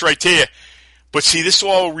give this right to you. But see, this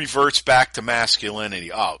all reverts back to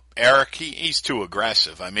masculinity. Oh, Eric, he's too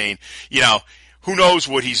aggressive. I mean, you know, who knows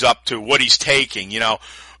what he's up to, what he's taking, you know.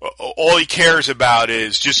 All he cares about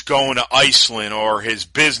is just going to Iceland or his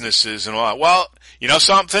businesses and all that. Well, you know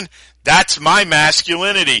something? That's my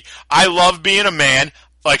masculinity. I love being a man.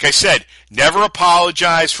 Like I said, never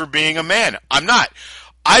apologize for being a man. I'm not.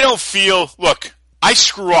 I don't feel, look, I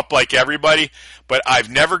screw up like everybody, but I've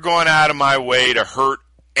never gone out of my way to hurt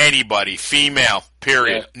anybody, female,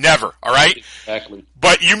 period. Yeah. Never, all right? Exactly.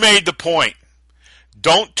 But you made the point.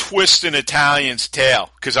 Don't twist an Italian's tail,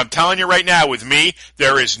 because I'm telling you right now, with me,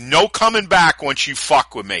 there is no coming back once you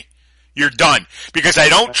fuck with me. You're done. Because I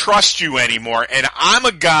don't trust you anymore, and I'm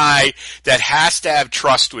a guy that has to have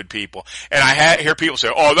trust with people. And I hear people say,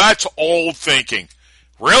 oh, that's old thinking.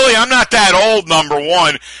 Really? I'm not that old, number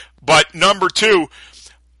one. But number two,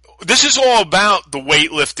 this is all about the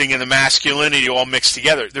weightlifting and the masculinity all mixed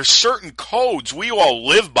together. There's certain codes we all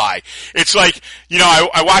live by. It's like,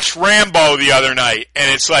 I watched Rambo the other night,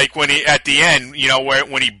 and it's like when he, at the end,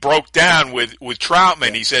 when he broke down with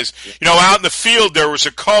Troutman, he says, out in the field there was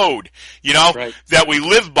a code, right, that we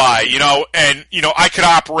live by, and, I could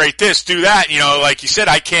operate this, do that, like you said,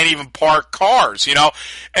 I can't even park cars,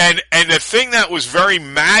 and the thing that was very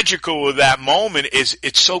magical with that moment is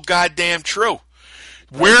it's so goddamn true.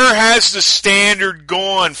 Where has the standard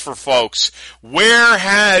gone for folks? Where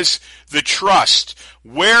has the trust?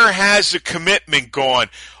 Where has the commitment gone?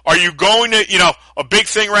 Are you going to, a big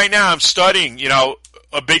thing right now I'm studying,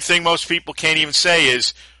 a big thing most people can't even say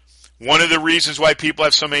is one of the reasons why people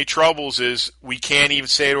have so many troubles is we can't even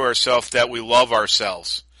say to ourselves that we love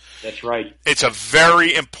ourselves. That's right. It's a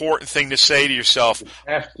very important thing to say to yourself. You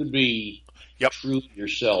have to be true to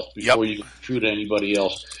yourself before you get true to anybody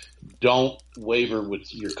else. Don't waver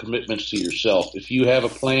with your commitments to yourself. If you have a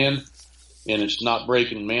plan and it's not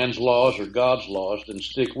breaking man's laws or God's laws, then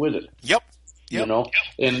stick with it. Yep. And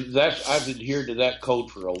I've adhered to that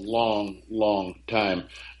code for a long, long time.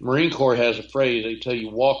 Marine Corps has a phrase. They tell you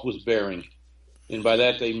walk with bearing. And by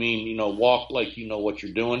that they mean, walk like you know what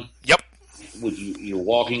you're doing. Yep. You're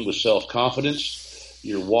walking with self-confidence.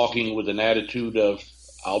 You're walking with an attitude of,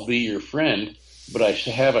 I'll be your friend, but I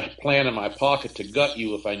have a plan in my pocket to gut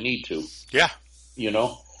you if I need to. Yeah.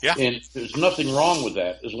 Yeah. And there's nothing wrong with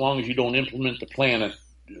that as long as you don't implement the plan,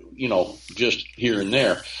 just here and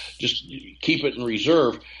there. Just keep it in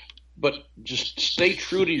reserve, but just stay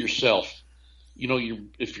true to yourself.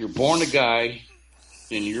 If you're born a guy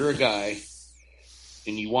and you're a guy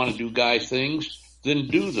and you want to do guy things, then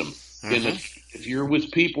do them. Mm-hmm. And if you're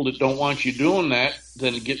with people that don't want you doing that,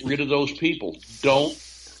 then get rid of those people. Don't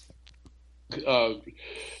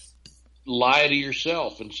lie to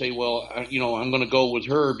yourself and say, well, I'm going to go with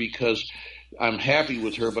her because I'm happy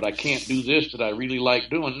with her, but I can't do this that I really like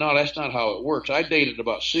doing. No, that's not how it works. I dated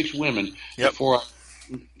about 6 women before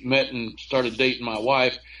I met and started dating my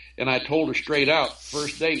wife, and I told her straight out,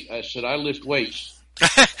 first date, I said, I lift weights.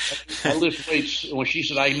 I lift weights. And when she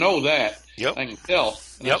said, I know that, I can tell.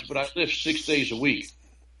 And I said, but I lift 6 days a week.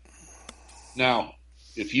 Now,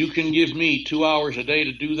 if you can give me 2 hours a day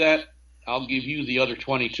to do that, I'll give you the other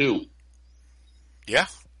 22. Yeah.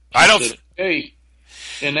 I don't. Said, hey,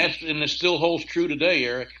 and it still holds true today,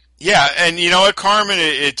 Eric. Yeah, and you know what, Carmen?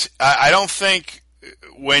 I don't think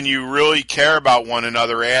when you really care about one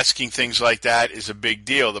another, asking things like that is a big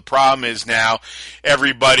deal. The problem is now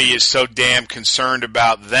everybody is so damn concerned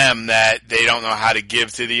about them that they don't know how to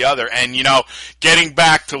give to the other. And getting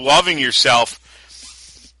back to loving yourself,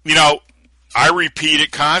 I repeat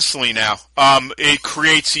it constantly now. It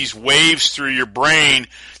creates these waves through your brain,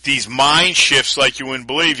 these mind shifts like you wouldn't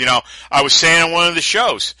believe. I was saying on one of the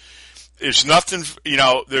shows, there's nothing,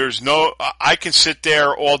 I can sit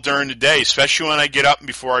there all during the day, especially when I get up and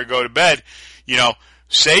before I go to bed,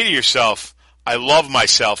 say to yourself, I love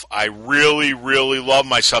myself. I really, really love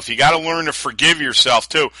myself. You got to learn to forgive yourself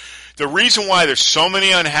too. The reason why there's so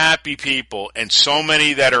many unhappy people and so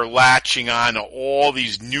many that are latching on to all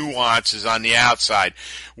these nuances on the outside,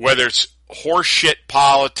 whether it's horseshit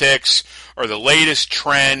politics or the latest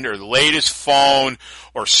trend or the latest phone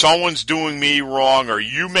or someone's doing me wrong or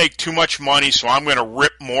you make too much money so I'm going to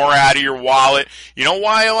rip more out of your wallet. You know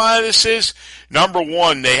why a lot of this is? Number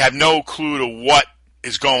one, they have no clue to what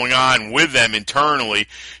is going on with them internally.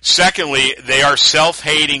 Secondly, they are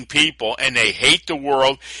self-hating people and they hate the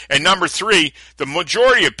world. And number three, the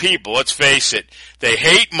majority of people, let's face it, they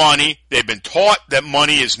hate money. They've been taught that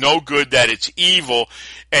money is no good, that it's evil.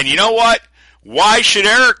 And you know what? Why should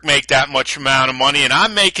Eric make that much amount of money and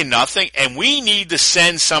I'm making nothing? And we need to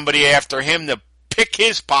send somebody after him to pick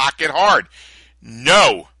his pocket hard.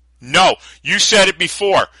 No. You said it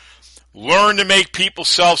before. Learn to make people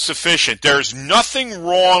self-sufficient. There's nothing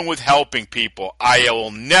wrong with helping people. I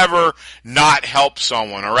will never not help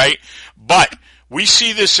someone, all right? But We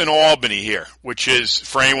see this in Albany here, which is,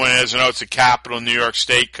 for anyone who doesn't know, it's the capital of New York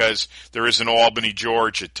State because there is an Albany,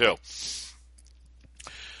 Georgia, too.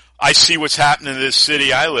 I see what's happening to this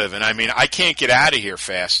city I live in. I mean, I can't get out of here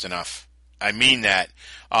fast enough. I mean that.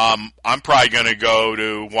 I'm probably going to go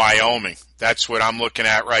to Wyoming. That's what I'm looking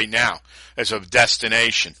at right now as a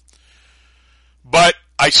destination. But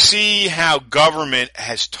I see how government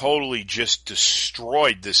has totally just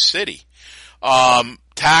destroyed this city.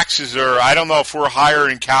 Taxes are, I don't know if we're higher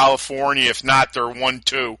in California. If not, they're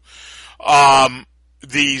 1-2.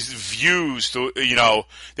 These views, you know,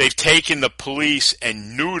 they've taken the police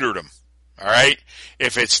and neutered them. All right.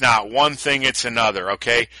 If it's not one thing, it's another.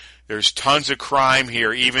 Okay. There's tons of crime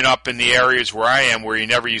here, even up in the areas where I am, where you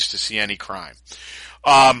never used to see any crime.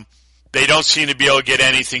 They don't seem to be able to get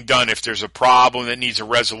anything done. If there's a problem that needs a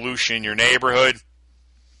resolution in your neighborhood,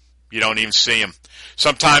 you don't even see them.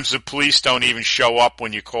 Sometimes the police don't even show up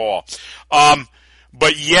when you call.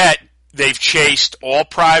 But yet, they've chased all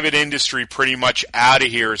private industry pretty much out of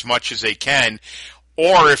here as much as they can.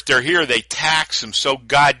 Or if they're here, they tax them so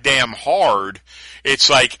goddamn hard. It's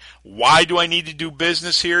like, why do I need to do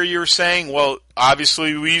business here, you're saying? Well,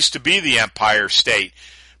 obviously we used to be the Empire State,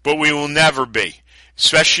 but we will never be.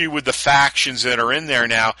 Especially with the factions that are in there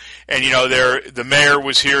now. And, you know, the mayor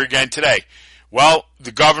was here again today. Well,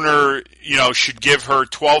 the governor, you know, should give her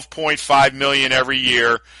 $12.5 million every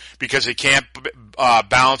year because they can't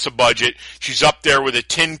balance a budget. She's up there with a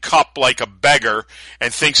tin cup like a beggar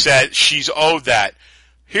and thinks that she's owed that.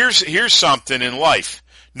 Here's something in life.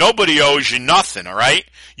 Nobody owes you nothing, all right?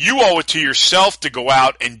 You owe it to yourself to go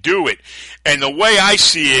out and do it. And the way I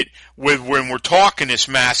see it, with when we're talking this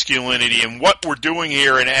masculinity and what we're doing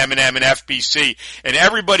here in M&M and FBC and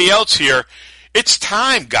everybody else here, it's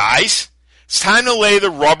time, guys. It's time to lay the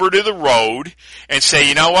rubber to the road and say,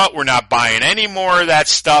 you know what, we're not buying any more of that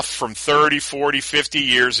stuff from 30, 40, 50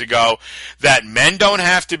 years ago, that men don't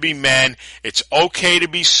have to be men. It's okay to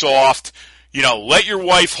be soft. You know, let your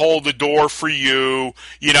wife hold the door for you.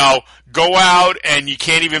 You know, go out and you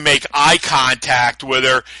can't even make eye contact with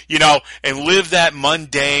her, you know, and live that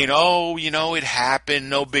mundane, oh, you know, it happened,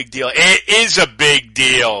 no big deal. It is a big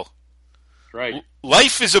deal. Right.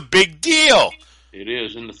 Life is a big deal. It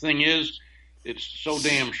is. And the thing is, it's so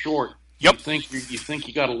damn short. Yep. You think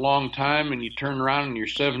you got a long time, and you turn around and you're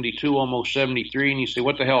 72, almost 73, and you say,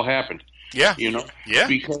 what the hell happened? Yeah. You know? Yeah.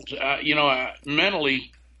 Because,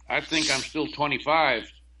 mentally, I think I'm still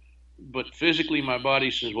 25, but physically my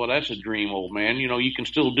body says, well, that's a dream, old man. You know, you can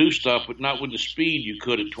still do stuff, but not with the speed you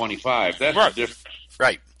could at 25. That's right. the difference.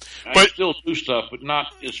 Right. I but still do stuff, but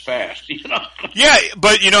not as fast, you know? Yeah,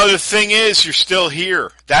 but, you know, the thing is, you're still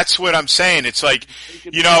here. That's what I'm saying. It's like,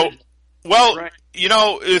 you know, well, right. You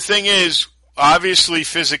know, the thing is, obviously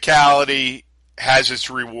physicality has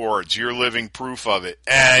its rewards. You're living proof of it.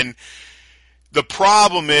 And the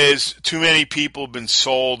problem is, too many people have been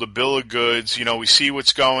sold a bill of goods. You know, we see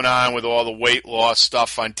what's going on with all the weight loss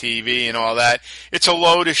stuff on TV and all that. It's a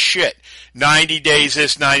load of shit. 90 days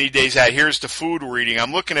this, 90 days that. Here's the food we're eating.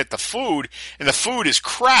 I'm looking at the food, and the food is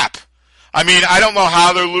crap. I mean, I don't know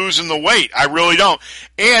how they're losing the weight. I really don't.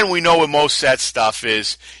 And we know what most of that stuff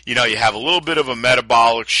is. You know, you have a little bit of a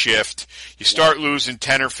metabolic shift. You start losing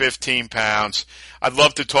 10 or 15 pounds. I'd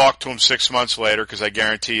love to talk to them 6 months later because I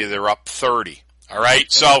guarantee you they're up 30. All right?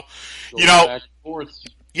 So, you know,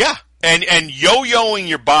 yeah. And yo-yoing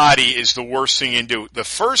your body is the worst thing you can do. The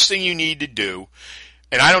first thing you need to do,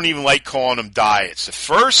 and I don't even like calling them diets, the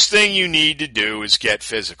first thing you need to do is get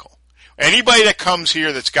physical. Anybody that comes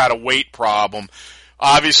here that's got a weight problem,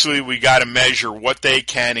 obviously we got to measure what they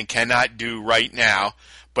can and cannot do right now,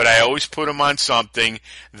 but I always put them on something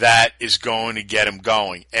that is going to get them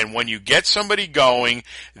going. And when you get somebody going,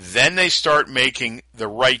 then they start making the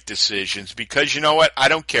right decisions because you know what? I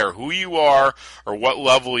don't care who you are or what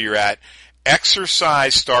level you're at.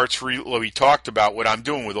 Exercise starts, we talked about what I'm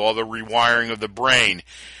doing with all the rewiring of the brain.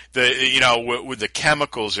 With the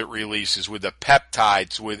chemicals it releases, with the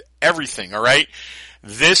peptides, with everything, all right?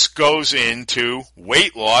 This goes into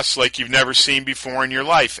weight loss like you've never seen before in your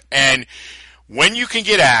life. And when you can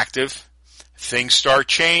get active, things start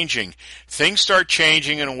changing. Things start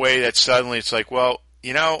changing in a way that suddenly it's like, well,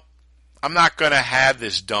 you know, I'm not going to have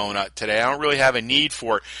this donut today. I don't really have a need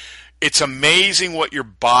for it. It's amazing what your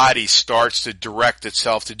body starts to direct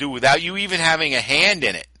itself to do without you even having a hand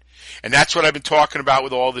in it. And that's what I've been talking about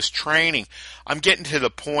with all this training. I'm getting to the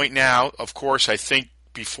point now, of course, I think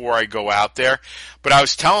before I go out there, but I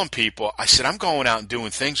was telling people, I said, I'm going out and doing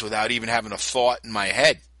things without even having a thought in my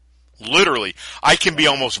head. Literally. I can be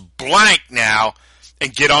almost blank now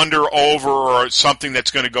and get under, over, or something that's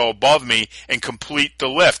going to go above me and complete the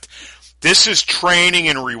lift. This is training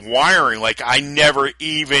and rewiring like I never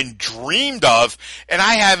even dreamed of, and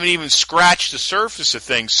I haven't even scratched the surface of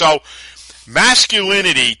things. So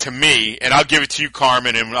masculinity to me, and I'll give it to you,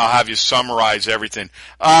 Carmen, and I'll have you summarize everything.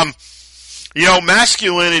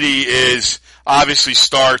 Masculinity obviously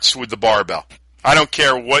starts with the barbell. I don't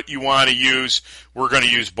care what you want to use, we're going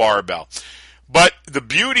to use barbell. But the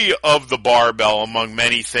beauty of the barbell, among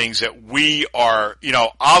many things that we are,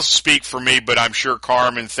 I'll speak for me, but I'm sure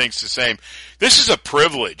Carmen thinks the same. This is a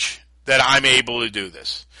privilege that I'm able to do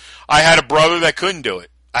this. I had a brother that couldn't do it.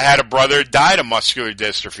 I had a brother that died of muscular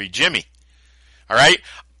dystrophy, Jimmy. All right?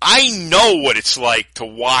 I know what it's like to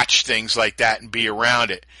watch things like that and be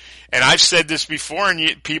around it. And I've said this before,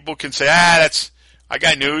 and people can say, I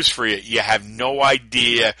got news for you. You have no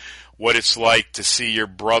idea what it's like to see your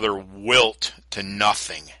brother wilt to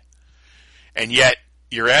nothing. And yet,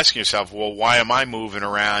 you're asking yourself, well, why am I moving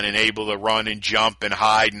around and able to run and jump and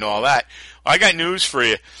hide and all that? Well, I got news for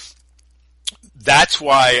you. That's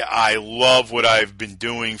why I love what I've been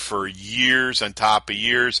doing for years on top of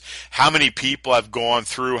years. How many people I've gone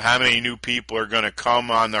through, how many new people are going to come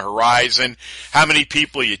on the horizon, how many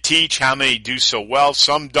people you teach, how many do so well.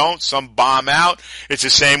 Some don't, some bomb out. It's the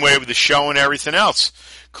same way with the show and everything else.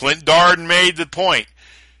 Clint Darden made the point.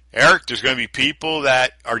 Eric, there's going to be people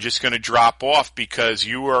that are just going to drop off because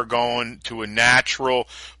you are going to a natural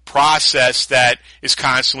process that is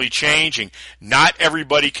constantly changing. Not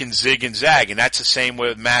everybody can zig and zag, and that's the same way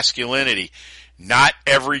with masculinity. Not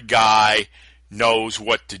every guy knows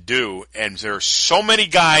what to do, and there are so many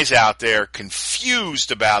guys out there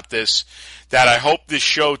confused about this that I hope this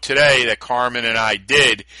show today that Carmen and I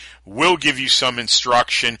did will give you some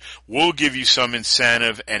instruction, will give you some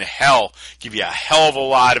incentive, and give you a hell of a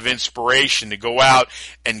lot of inspiration to go out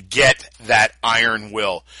and get that iron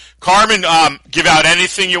will. Carmen, give out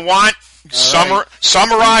anything you want,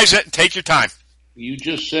 summarize it, and take your time. You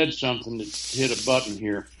just said something that hit a button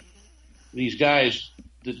here. These guys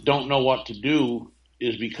that don't know what to do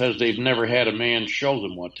is because they've never had a man show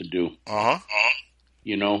them what to do. And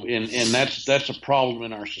that's a problem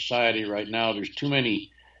in our society right now. There's too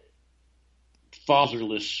many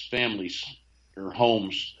fatherless families or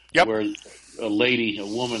homes where a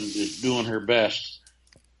woman is doing her best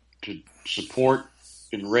to support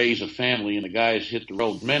and raise a family, and the guys hit the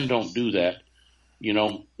road. Men don't do that.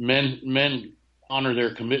 Men honor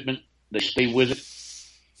their commitment. They stay with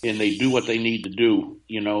it, and they do what they need to do.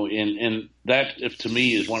 And that, to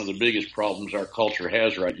me, is one of the biggest problems our culture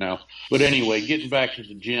has right now. But anyway, getting back to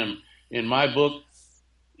the gym, in my book,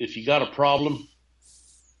 if you got a problem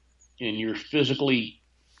and you're physically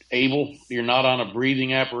able, you're not on a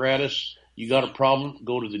breathing apparatus, you got a problem,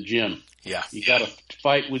 go to the gym. Yeah. You got to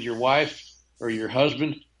fight with your wife or your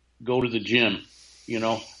husband, go to the gym. You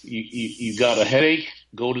got a headache,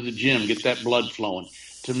 go to the gym, get that blood flowing.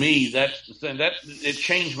 To me, that's the thing. It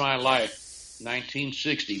changed my life.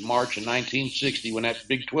 March of 1960, when that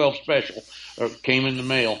Big 12 special came in the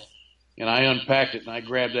mail, and I unpacked it and I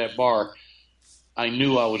grabbed that bar, I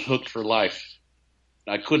knew I was hooked for life.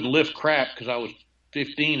 I couldn't lift crap because I was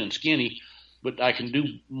 15 and skinny, but I can do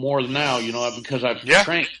more now, because I've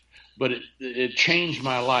trained. But it changed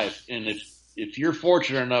my life. And if you're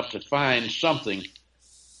fortunate enough to find something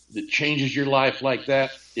that changes your life like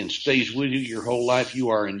that and stays with you your whole life, you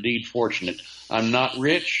are indeed fortunate. I'm not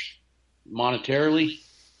rich monetarily.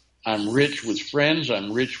 I'm rich with friends.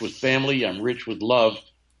 I'm rich with family. I'm rich with love.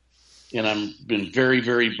 And I've been very,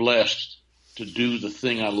 very blessed to do the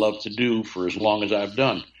thing I love to do for as long as I've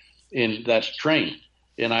done. And that's train.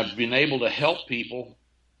 And I've been able to help people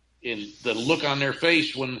in the look on their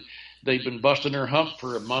face when they've been busting their hump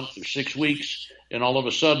for a month or 6 weeks, and all of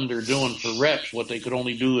a sudden they're doing for reps what they could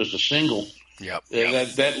only do as a single. Yep.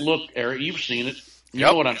 That look, Eric, you've seen it. You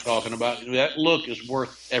know what I'm talking about. That look is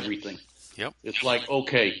worth everything. Yep. It's like,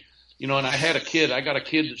 okay. And I got a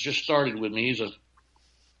kid that just started with me.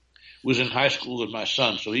 Was in high school with my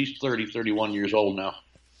son, so he's 31 years old now.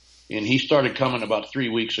 And he started coming about 3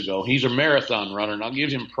 weeks ago. He's a marathon runner, and I'll give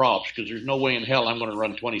him props because there's no way in hell I'm going to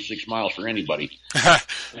run 26 miles for anybody.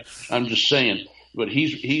 I'm just saying. But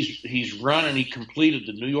he's run, and he completed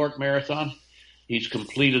the New York Marathon. He's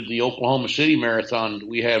completed the Oklahoma City Marathon that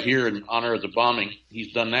we have here in honor of the bombing.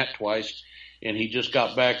 He's done that twice. And he just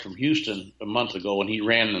got back from Houston a month ago, and he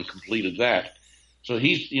ran and completed that. So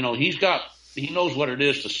he knows what it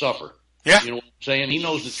is to suffer. Yeah. You know what I'm saying? He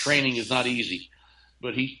knows that training is not easy.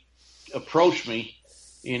 But he approached me,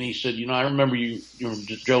 and he said, I remember you're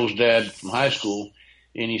Joe's dad from high school,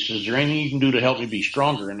 and he says, is there anything you can do to help me be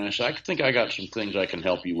stronger? And I said, I think I got some things I can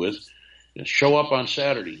help you with. And show up on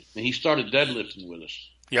Saturday. And he started deadlifting with us.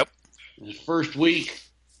 Yep. His first week,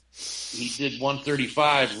 he did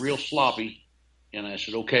 135 real sloppy. And I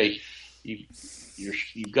said, okay,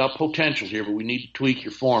 you've got potential here, but we need to tweak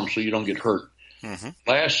your form so you don't get hurt. Mm-hmm.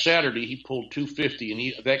 Last Saturday, he pulled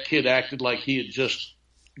 250, and that kid acted like he had just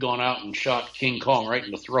gone out and shot King Kong right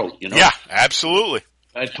in the throat, you know? Yeah, absolutely.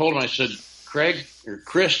 I told him, I said, Chris,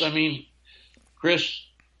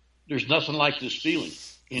 there's nothing like this feeling.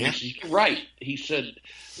 And he said, you're right. He said,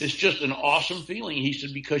 it's just an awesome feeling. He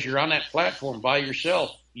said, because you're on that platform by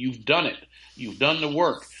yourself. You've done it. You've done the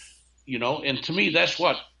work, you know? And to me, that's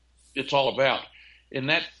what it's all about. And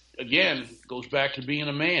that, again, goes back to being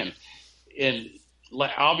a man. And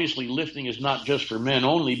obviously lifting is not just for men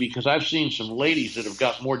only, because I've seen some ladies that have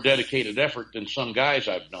got more dedicated effort than some guys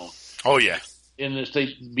I've known. Oh, yeah. And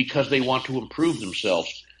because they want to improve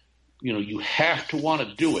themselves. You know, you have to want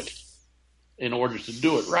to do it in order to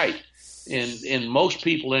do it right. And most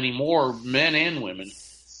people anymore, men and women,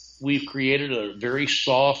 we've created a very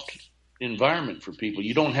soft environment for people.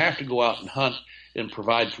 You don't have to go out and hunt and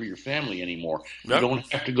provide for your family anymore. Yep. You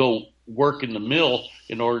don't have to go work in the mill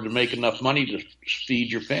in order to make enough money to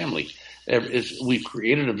feed your family. We've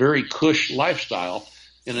created a very cush lifestyle,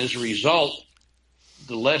 and as a result,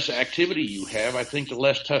 the less activity you have, I think the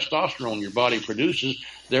less testosterone your body produces,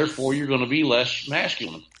 therefore you're going to be less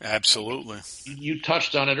masculine. Absolutely. You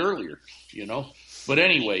touched on it earlier, you know. But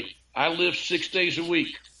anyway, I live 6 days a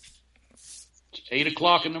week. It's 8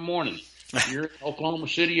 o'clock in the morning. You're in Oklahoma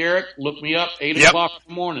City, Eric, look me up, 8 o'clock in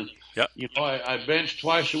the morning. Yep. You know, I bench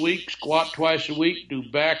twice a week, squat twice a week, do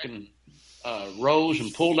back and rows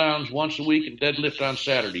and pull downs once a week, and deadlift on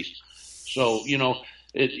Saturdays. So, you know,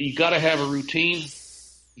 you got to have a routine.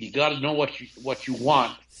 You got to know what you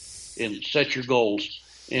want and set your goals.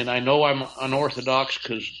 And I know I'm unorthodox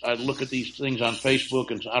because I look at these things on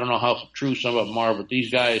Facebook, and I don't know how true some of them are, but these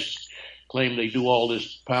guys claim they do all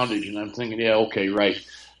this poundage, and I'm thinking, yeah, okay, right.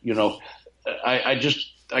 You know, I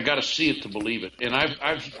got to see it to believe it. And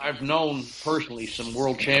I've known personally some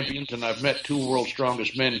world champions, and I've met 2 world's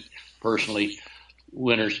strongest men personally,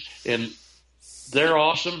 winners, and they're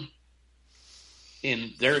awesome,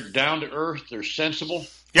 and they're down to earth, they're sensible.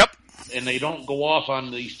 Yep. And they don't go off on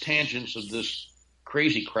these tangents of this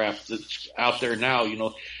crazy crap that's out there now. You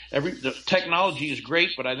know, the technology is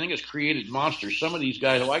great, but I think it's created monsters. Some of these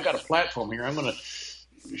guys, I got a platform here, I'm going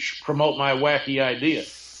to promote my wacky idea.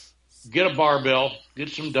 Get a barbell, get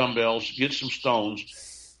some dumbbells, get some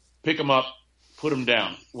stones, pick them up, put them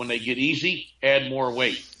down. When they get easy, add more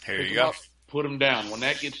weight. Here you go. Up, put them down. When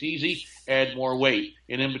that gets easy, add more weight.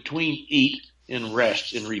 And in between, eat and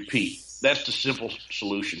rest and repeat. That's the simple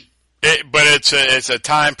solution. But it's a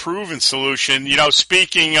time-proven solution. You know,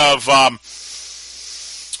 speaking of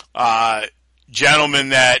gentlemen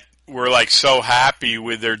that were like so happy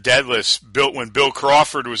with their deadlifts, when Bill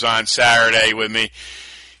Crawford was on Saturday with me,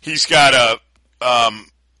 he's got a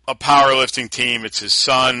powerlifting team. It's his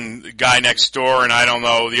son, the guy next door, and I don't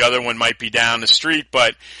know, the other one might be down the street,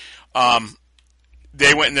 but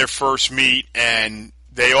they went in their first meet and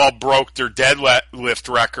they all broke their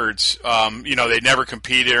deadlift records. You know, they never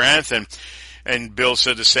competed or anything. And Bill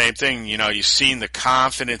said the same thing. You know, you've seen the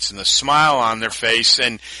confidence and the smile on their face,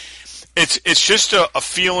 and it's just a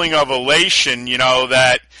feeling of elation, you know,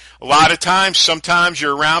 that a lot of times, sometimes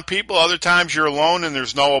you're around people, other times you're alone and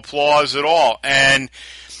there's no applause at all. And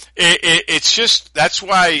it's just, that's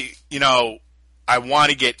why, you know, I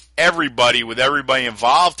want to get everybody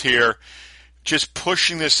involved here, just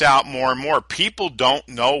pushing this out more and more. People don't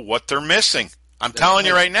know what they're missing. I'm telling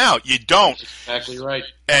you right now, you don't. That's exactly right.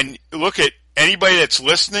 And look at anybody that's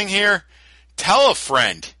listening here, tell a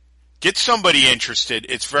friend. Get somebody interested.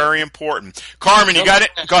 It's very important. Carmen, you got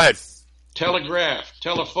it? Go ahead. Telegraph,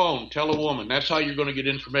 telephone, tell a woman. That's how you're going to get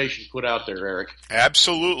information put out there, Eric.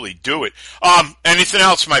 Absolutely. Do it. Anything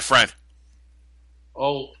else, my friend?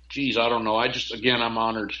 Oh, geez, I don't know. I'm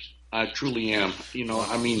honored. I truly am. You know,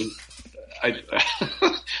 I mean, I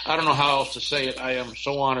don't know how else to say it. I am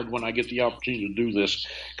so honored when I get the opportunity to do this,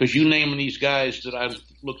 because you naming these guys that I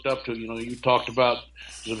looked up to, you know, you talked about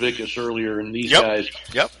Zavickas earlier and these guys.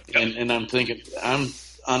 Yep. And I'm thinking, I'm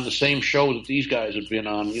on the same show that these guys have been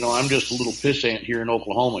on. You know, I'm just a little pissant here in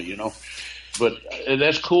Oklahoma, you know, but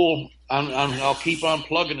that's cool. I'll keep on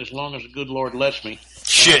plugging as long as the good Lord lets me.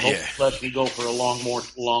 Shit, yeah. Lets me go for a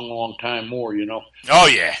long time more, you know. Oh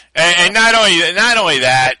yeah, and not only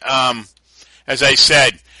that. As I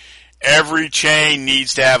said, every chain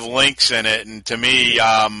needs to have links in it, and to me,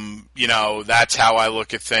 you know, that's how I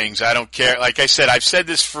look at things. I don't care. Like I said, I've said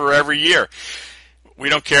this for every year. We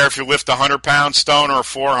don't care if you lift a 100-pound stone or a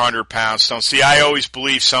 400-pound stone. See, I always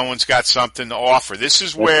believe someone's got something to offer. This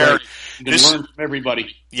is where you can learn from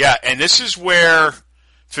everybody. Yeah, and this is where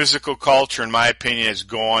physical culture, in my opinion, has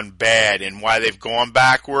gone bad. And why they've gone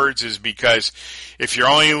backwards is because if you're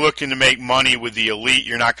only looking to make money with the elite,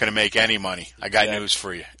 you're not going to make any money. I got news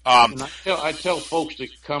for you. And I tell folks that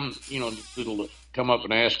come, that'll come up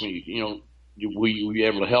and ask me, will you be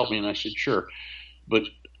able to help me? And I said, sure. But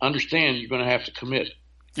understand you're going to have to commit.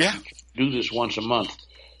 Yeah. Do this once a month,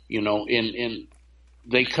 and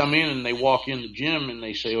they come in and they walk in the gym and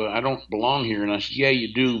they say, well, I don't belong here. And I said, yeah,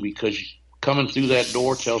 you do, because coming through that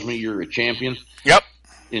door tells me you're a champion. Yep.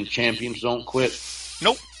 And champions don't quit.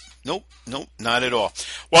 Nope, not at all.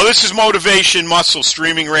 Well, this is Motivation Muscle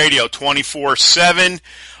Streaming Radio 24/7.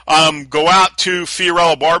 Go out to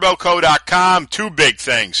FiorilloBarbellCo.com. Two big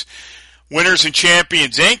things. Winners and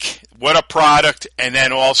Champions, Inc. What a product. And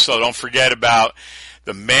then also, don't forget about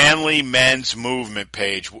the Manly Men's Movement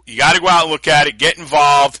page. You got to go out and look at it. Get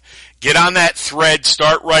involved. Get on that thread.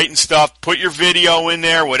 Start writing stuff. Put your video in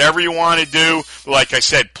there, whatever you want to do. Like I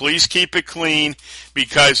said, please keep it clean,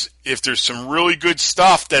 because if there's some really good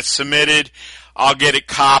stuff that's submitted, I'll get it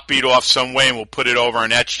copied off some way and we'll put it over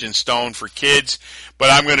on Etched in Stone for kids. But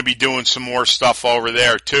I'm going to be doing some more stuff over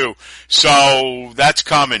there too. So that's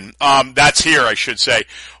coming. That's here, I should say.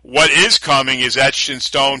 What is coming is Etched in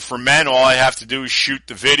Stone for men. All I have to do is shoot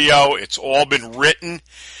the video. It's all been written.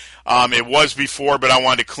 It was before, but I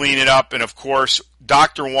wanted to clean it up. And of course,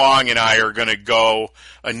 Dr. Wong and I are going to go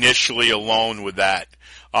initially alone with that.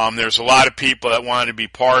 There's a lot of people that want to be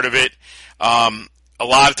part of it. A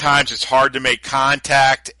lot of times it's hard to make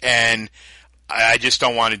contact, and I just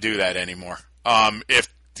don't want to do that anymore. If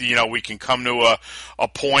we can come to a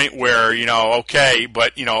point where, okay,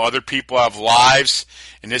 but, other people have lives,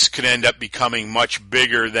 and this could end up becoming much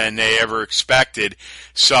bigger than they ever expected.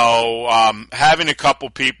 So having a couple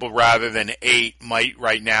people rather than 8 might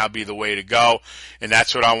right now be the way to go, and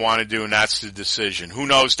that's what I want to do, and that's the decision. Who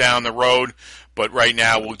knows down the road, but right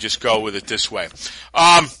now we'll just go with it this way.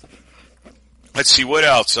 Let's see, what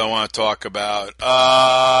else I want to talk about.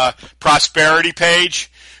 Prosperity page.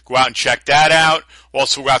 Go out and check that out.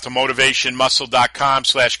 Also, go out to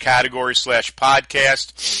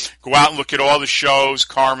motivationmuscle.com/category/podcast. Go out and look at all the shows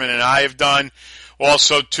Carmen and I have done.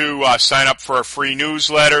 Also, to sign up for a free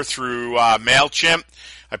newsletter through MailChimp.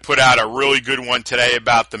 I put out a really good one today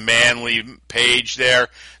about the Manly page there,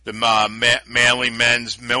 the Manly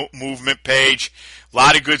Men's Movement page. A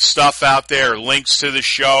lot of good stuff out there. Links to the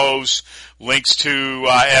shows, links to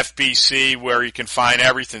FBC where you can find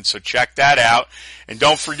everything. So check that out. And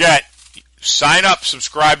don't forget, sign up,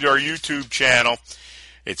 subscribe to our YouTube channel.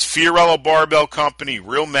 It's Fiorillo Barbell Company.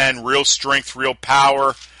 Real men, real strength, real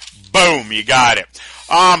power. Boom, you got it.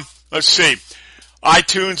 Let's see.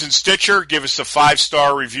 iTunes and Stitcher, give us a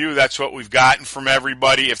 5-star review. That's what we've gotten from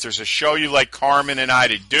everybody. If there's a show you like Carmen and I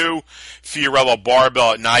to do, Fiorillo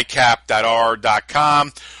Barbell at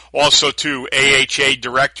NICAP.R.com. Also to AHA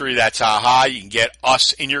directory, that's AHA. You can get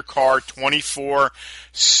us in your car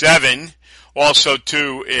 24/7. Also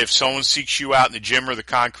to, if someone seeks you out in the gym or the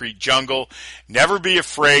concrete jungle, never be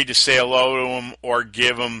afraid to say hello to them or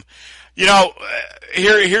give them,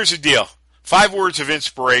 here's the deal. 5 words of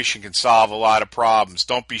inspiration can solve a lot of problems.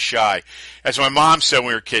 Don't be shy. As my mom said when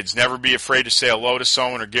we were kids, never be afraid to say hello to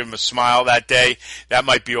someone or give them a smile that day. That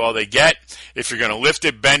might be all they get. If you're going to lift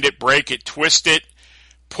it, bend it, break it, twist it,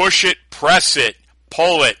 push it, press it,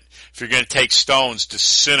 pull it. If you're going to take stones,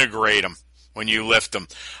 disintegrate them when you lift them.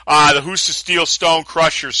 The Who's to Steel Stone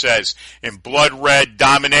Crusher says, in blood red,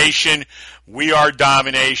 domination. We are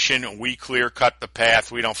domination. We clear cut the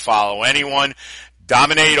path. We don't follow anyone.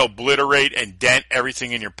 Dominate, obliterate, and dent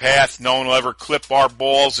everything in your path. No one will ever clip our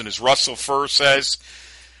balls. And as Russell Furr says,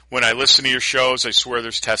 when I listen to your shows, I swear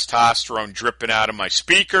there's testosterone dripping out of my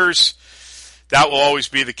speakers. That will always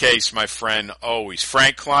be the case, my friend, always.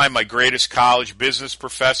 Frank Klein, my greatest college business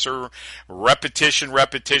professor. Repetition,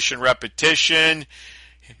 repetition, repetition.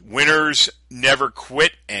 Winners never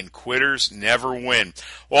quit, and quitters never win.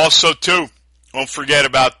 Also, too, don't forget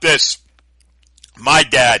about this. My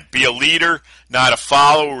dad, be a leader, not a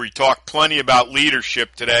follower. We talked plenty about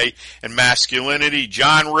leadership today and masculinity.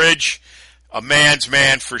 John Ridge, a man's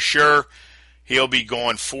man for sure. He'll be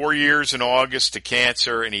going 4 years in August to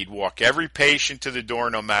cancer, and he'd walk every patient to the door,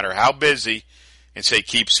 no matter how busy, and say,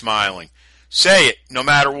 keep smiling. Say it, no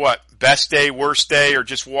matter what. Best day, worst day, or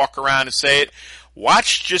just walk around and say it.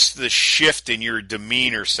 Watch just the shift in your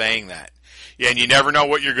demeanor saying that. Yeah, and you never know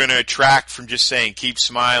what you're going to attract from just saying, keep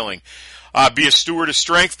smiling. Be a steward of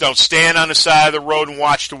strength. Don't stand on the side of the road and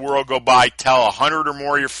watch the world go by. Tell 100 or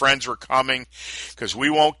more of your friends we're coming, because we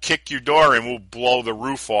won't kick your door and we'll blow the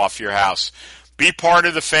roof off your house. Be part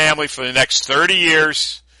of the family for the next 30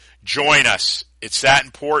 years. Join us. It's that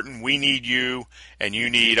important. We need you, and you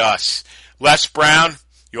need us. Les Brown,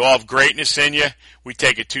 you all have greatness in you. We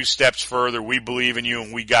take it 2 steps further. We believe in you,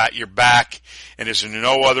 and we got your back, and there's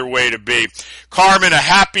no other way to be. Carmen, a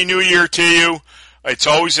happy new year to you. It's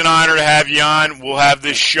always an honor to have you on. We'll have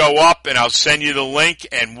this show up, and I'll send you the link,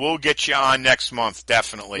 and we'll get you on next month,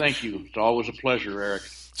 definitely. Thank you. It's always a pleasure, Eric.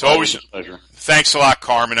 It's always a pleasure. Thanks a lot,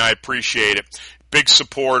 Carmen. I appreciate it. Big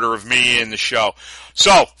supporter of me and the show.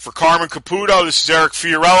 So, for Carmen Caputo, this is Eric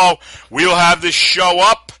Fiorillo. We'll have this show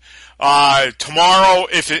up tomorrow.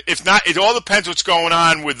 If not, it all depends what's going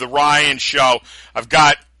on with the Ryan show. I've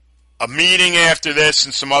got a meeting after this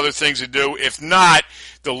and some other things to do. If not,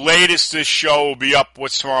 the latest this show will be up.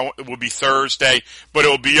 What's tomorrow? It will be Thursday, but it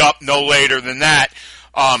will be up no later than that.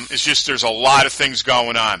 It's just there's a lot of things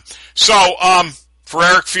going on. So, for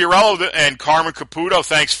Eric Fiorillo and Carmen Caputo,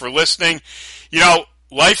 thanks for listening. You know,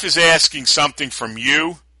 life is asking something from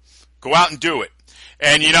you. Go out and do it.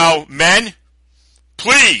 And, you know, men,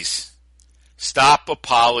 please stop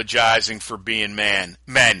apologizing for being men.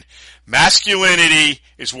 Masculinity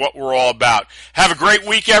is what we're all about. Have a great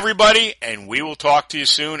week, everybody, and we will talk to you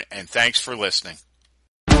soon, and thanks for listening.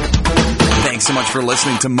 Thanks so much for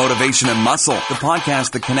listening to Motivation and Muscle, the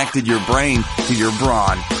podcast that connected your brain to your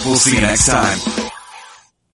brawn. We'll see you next time.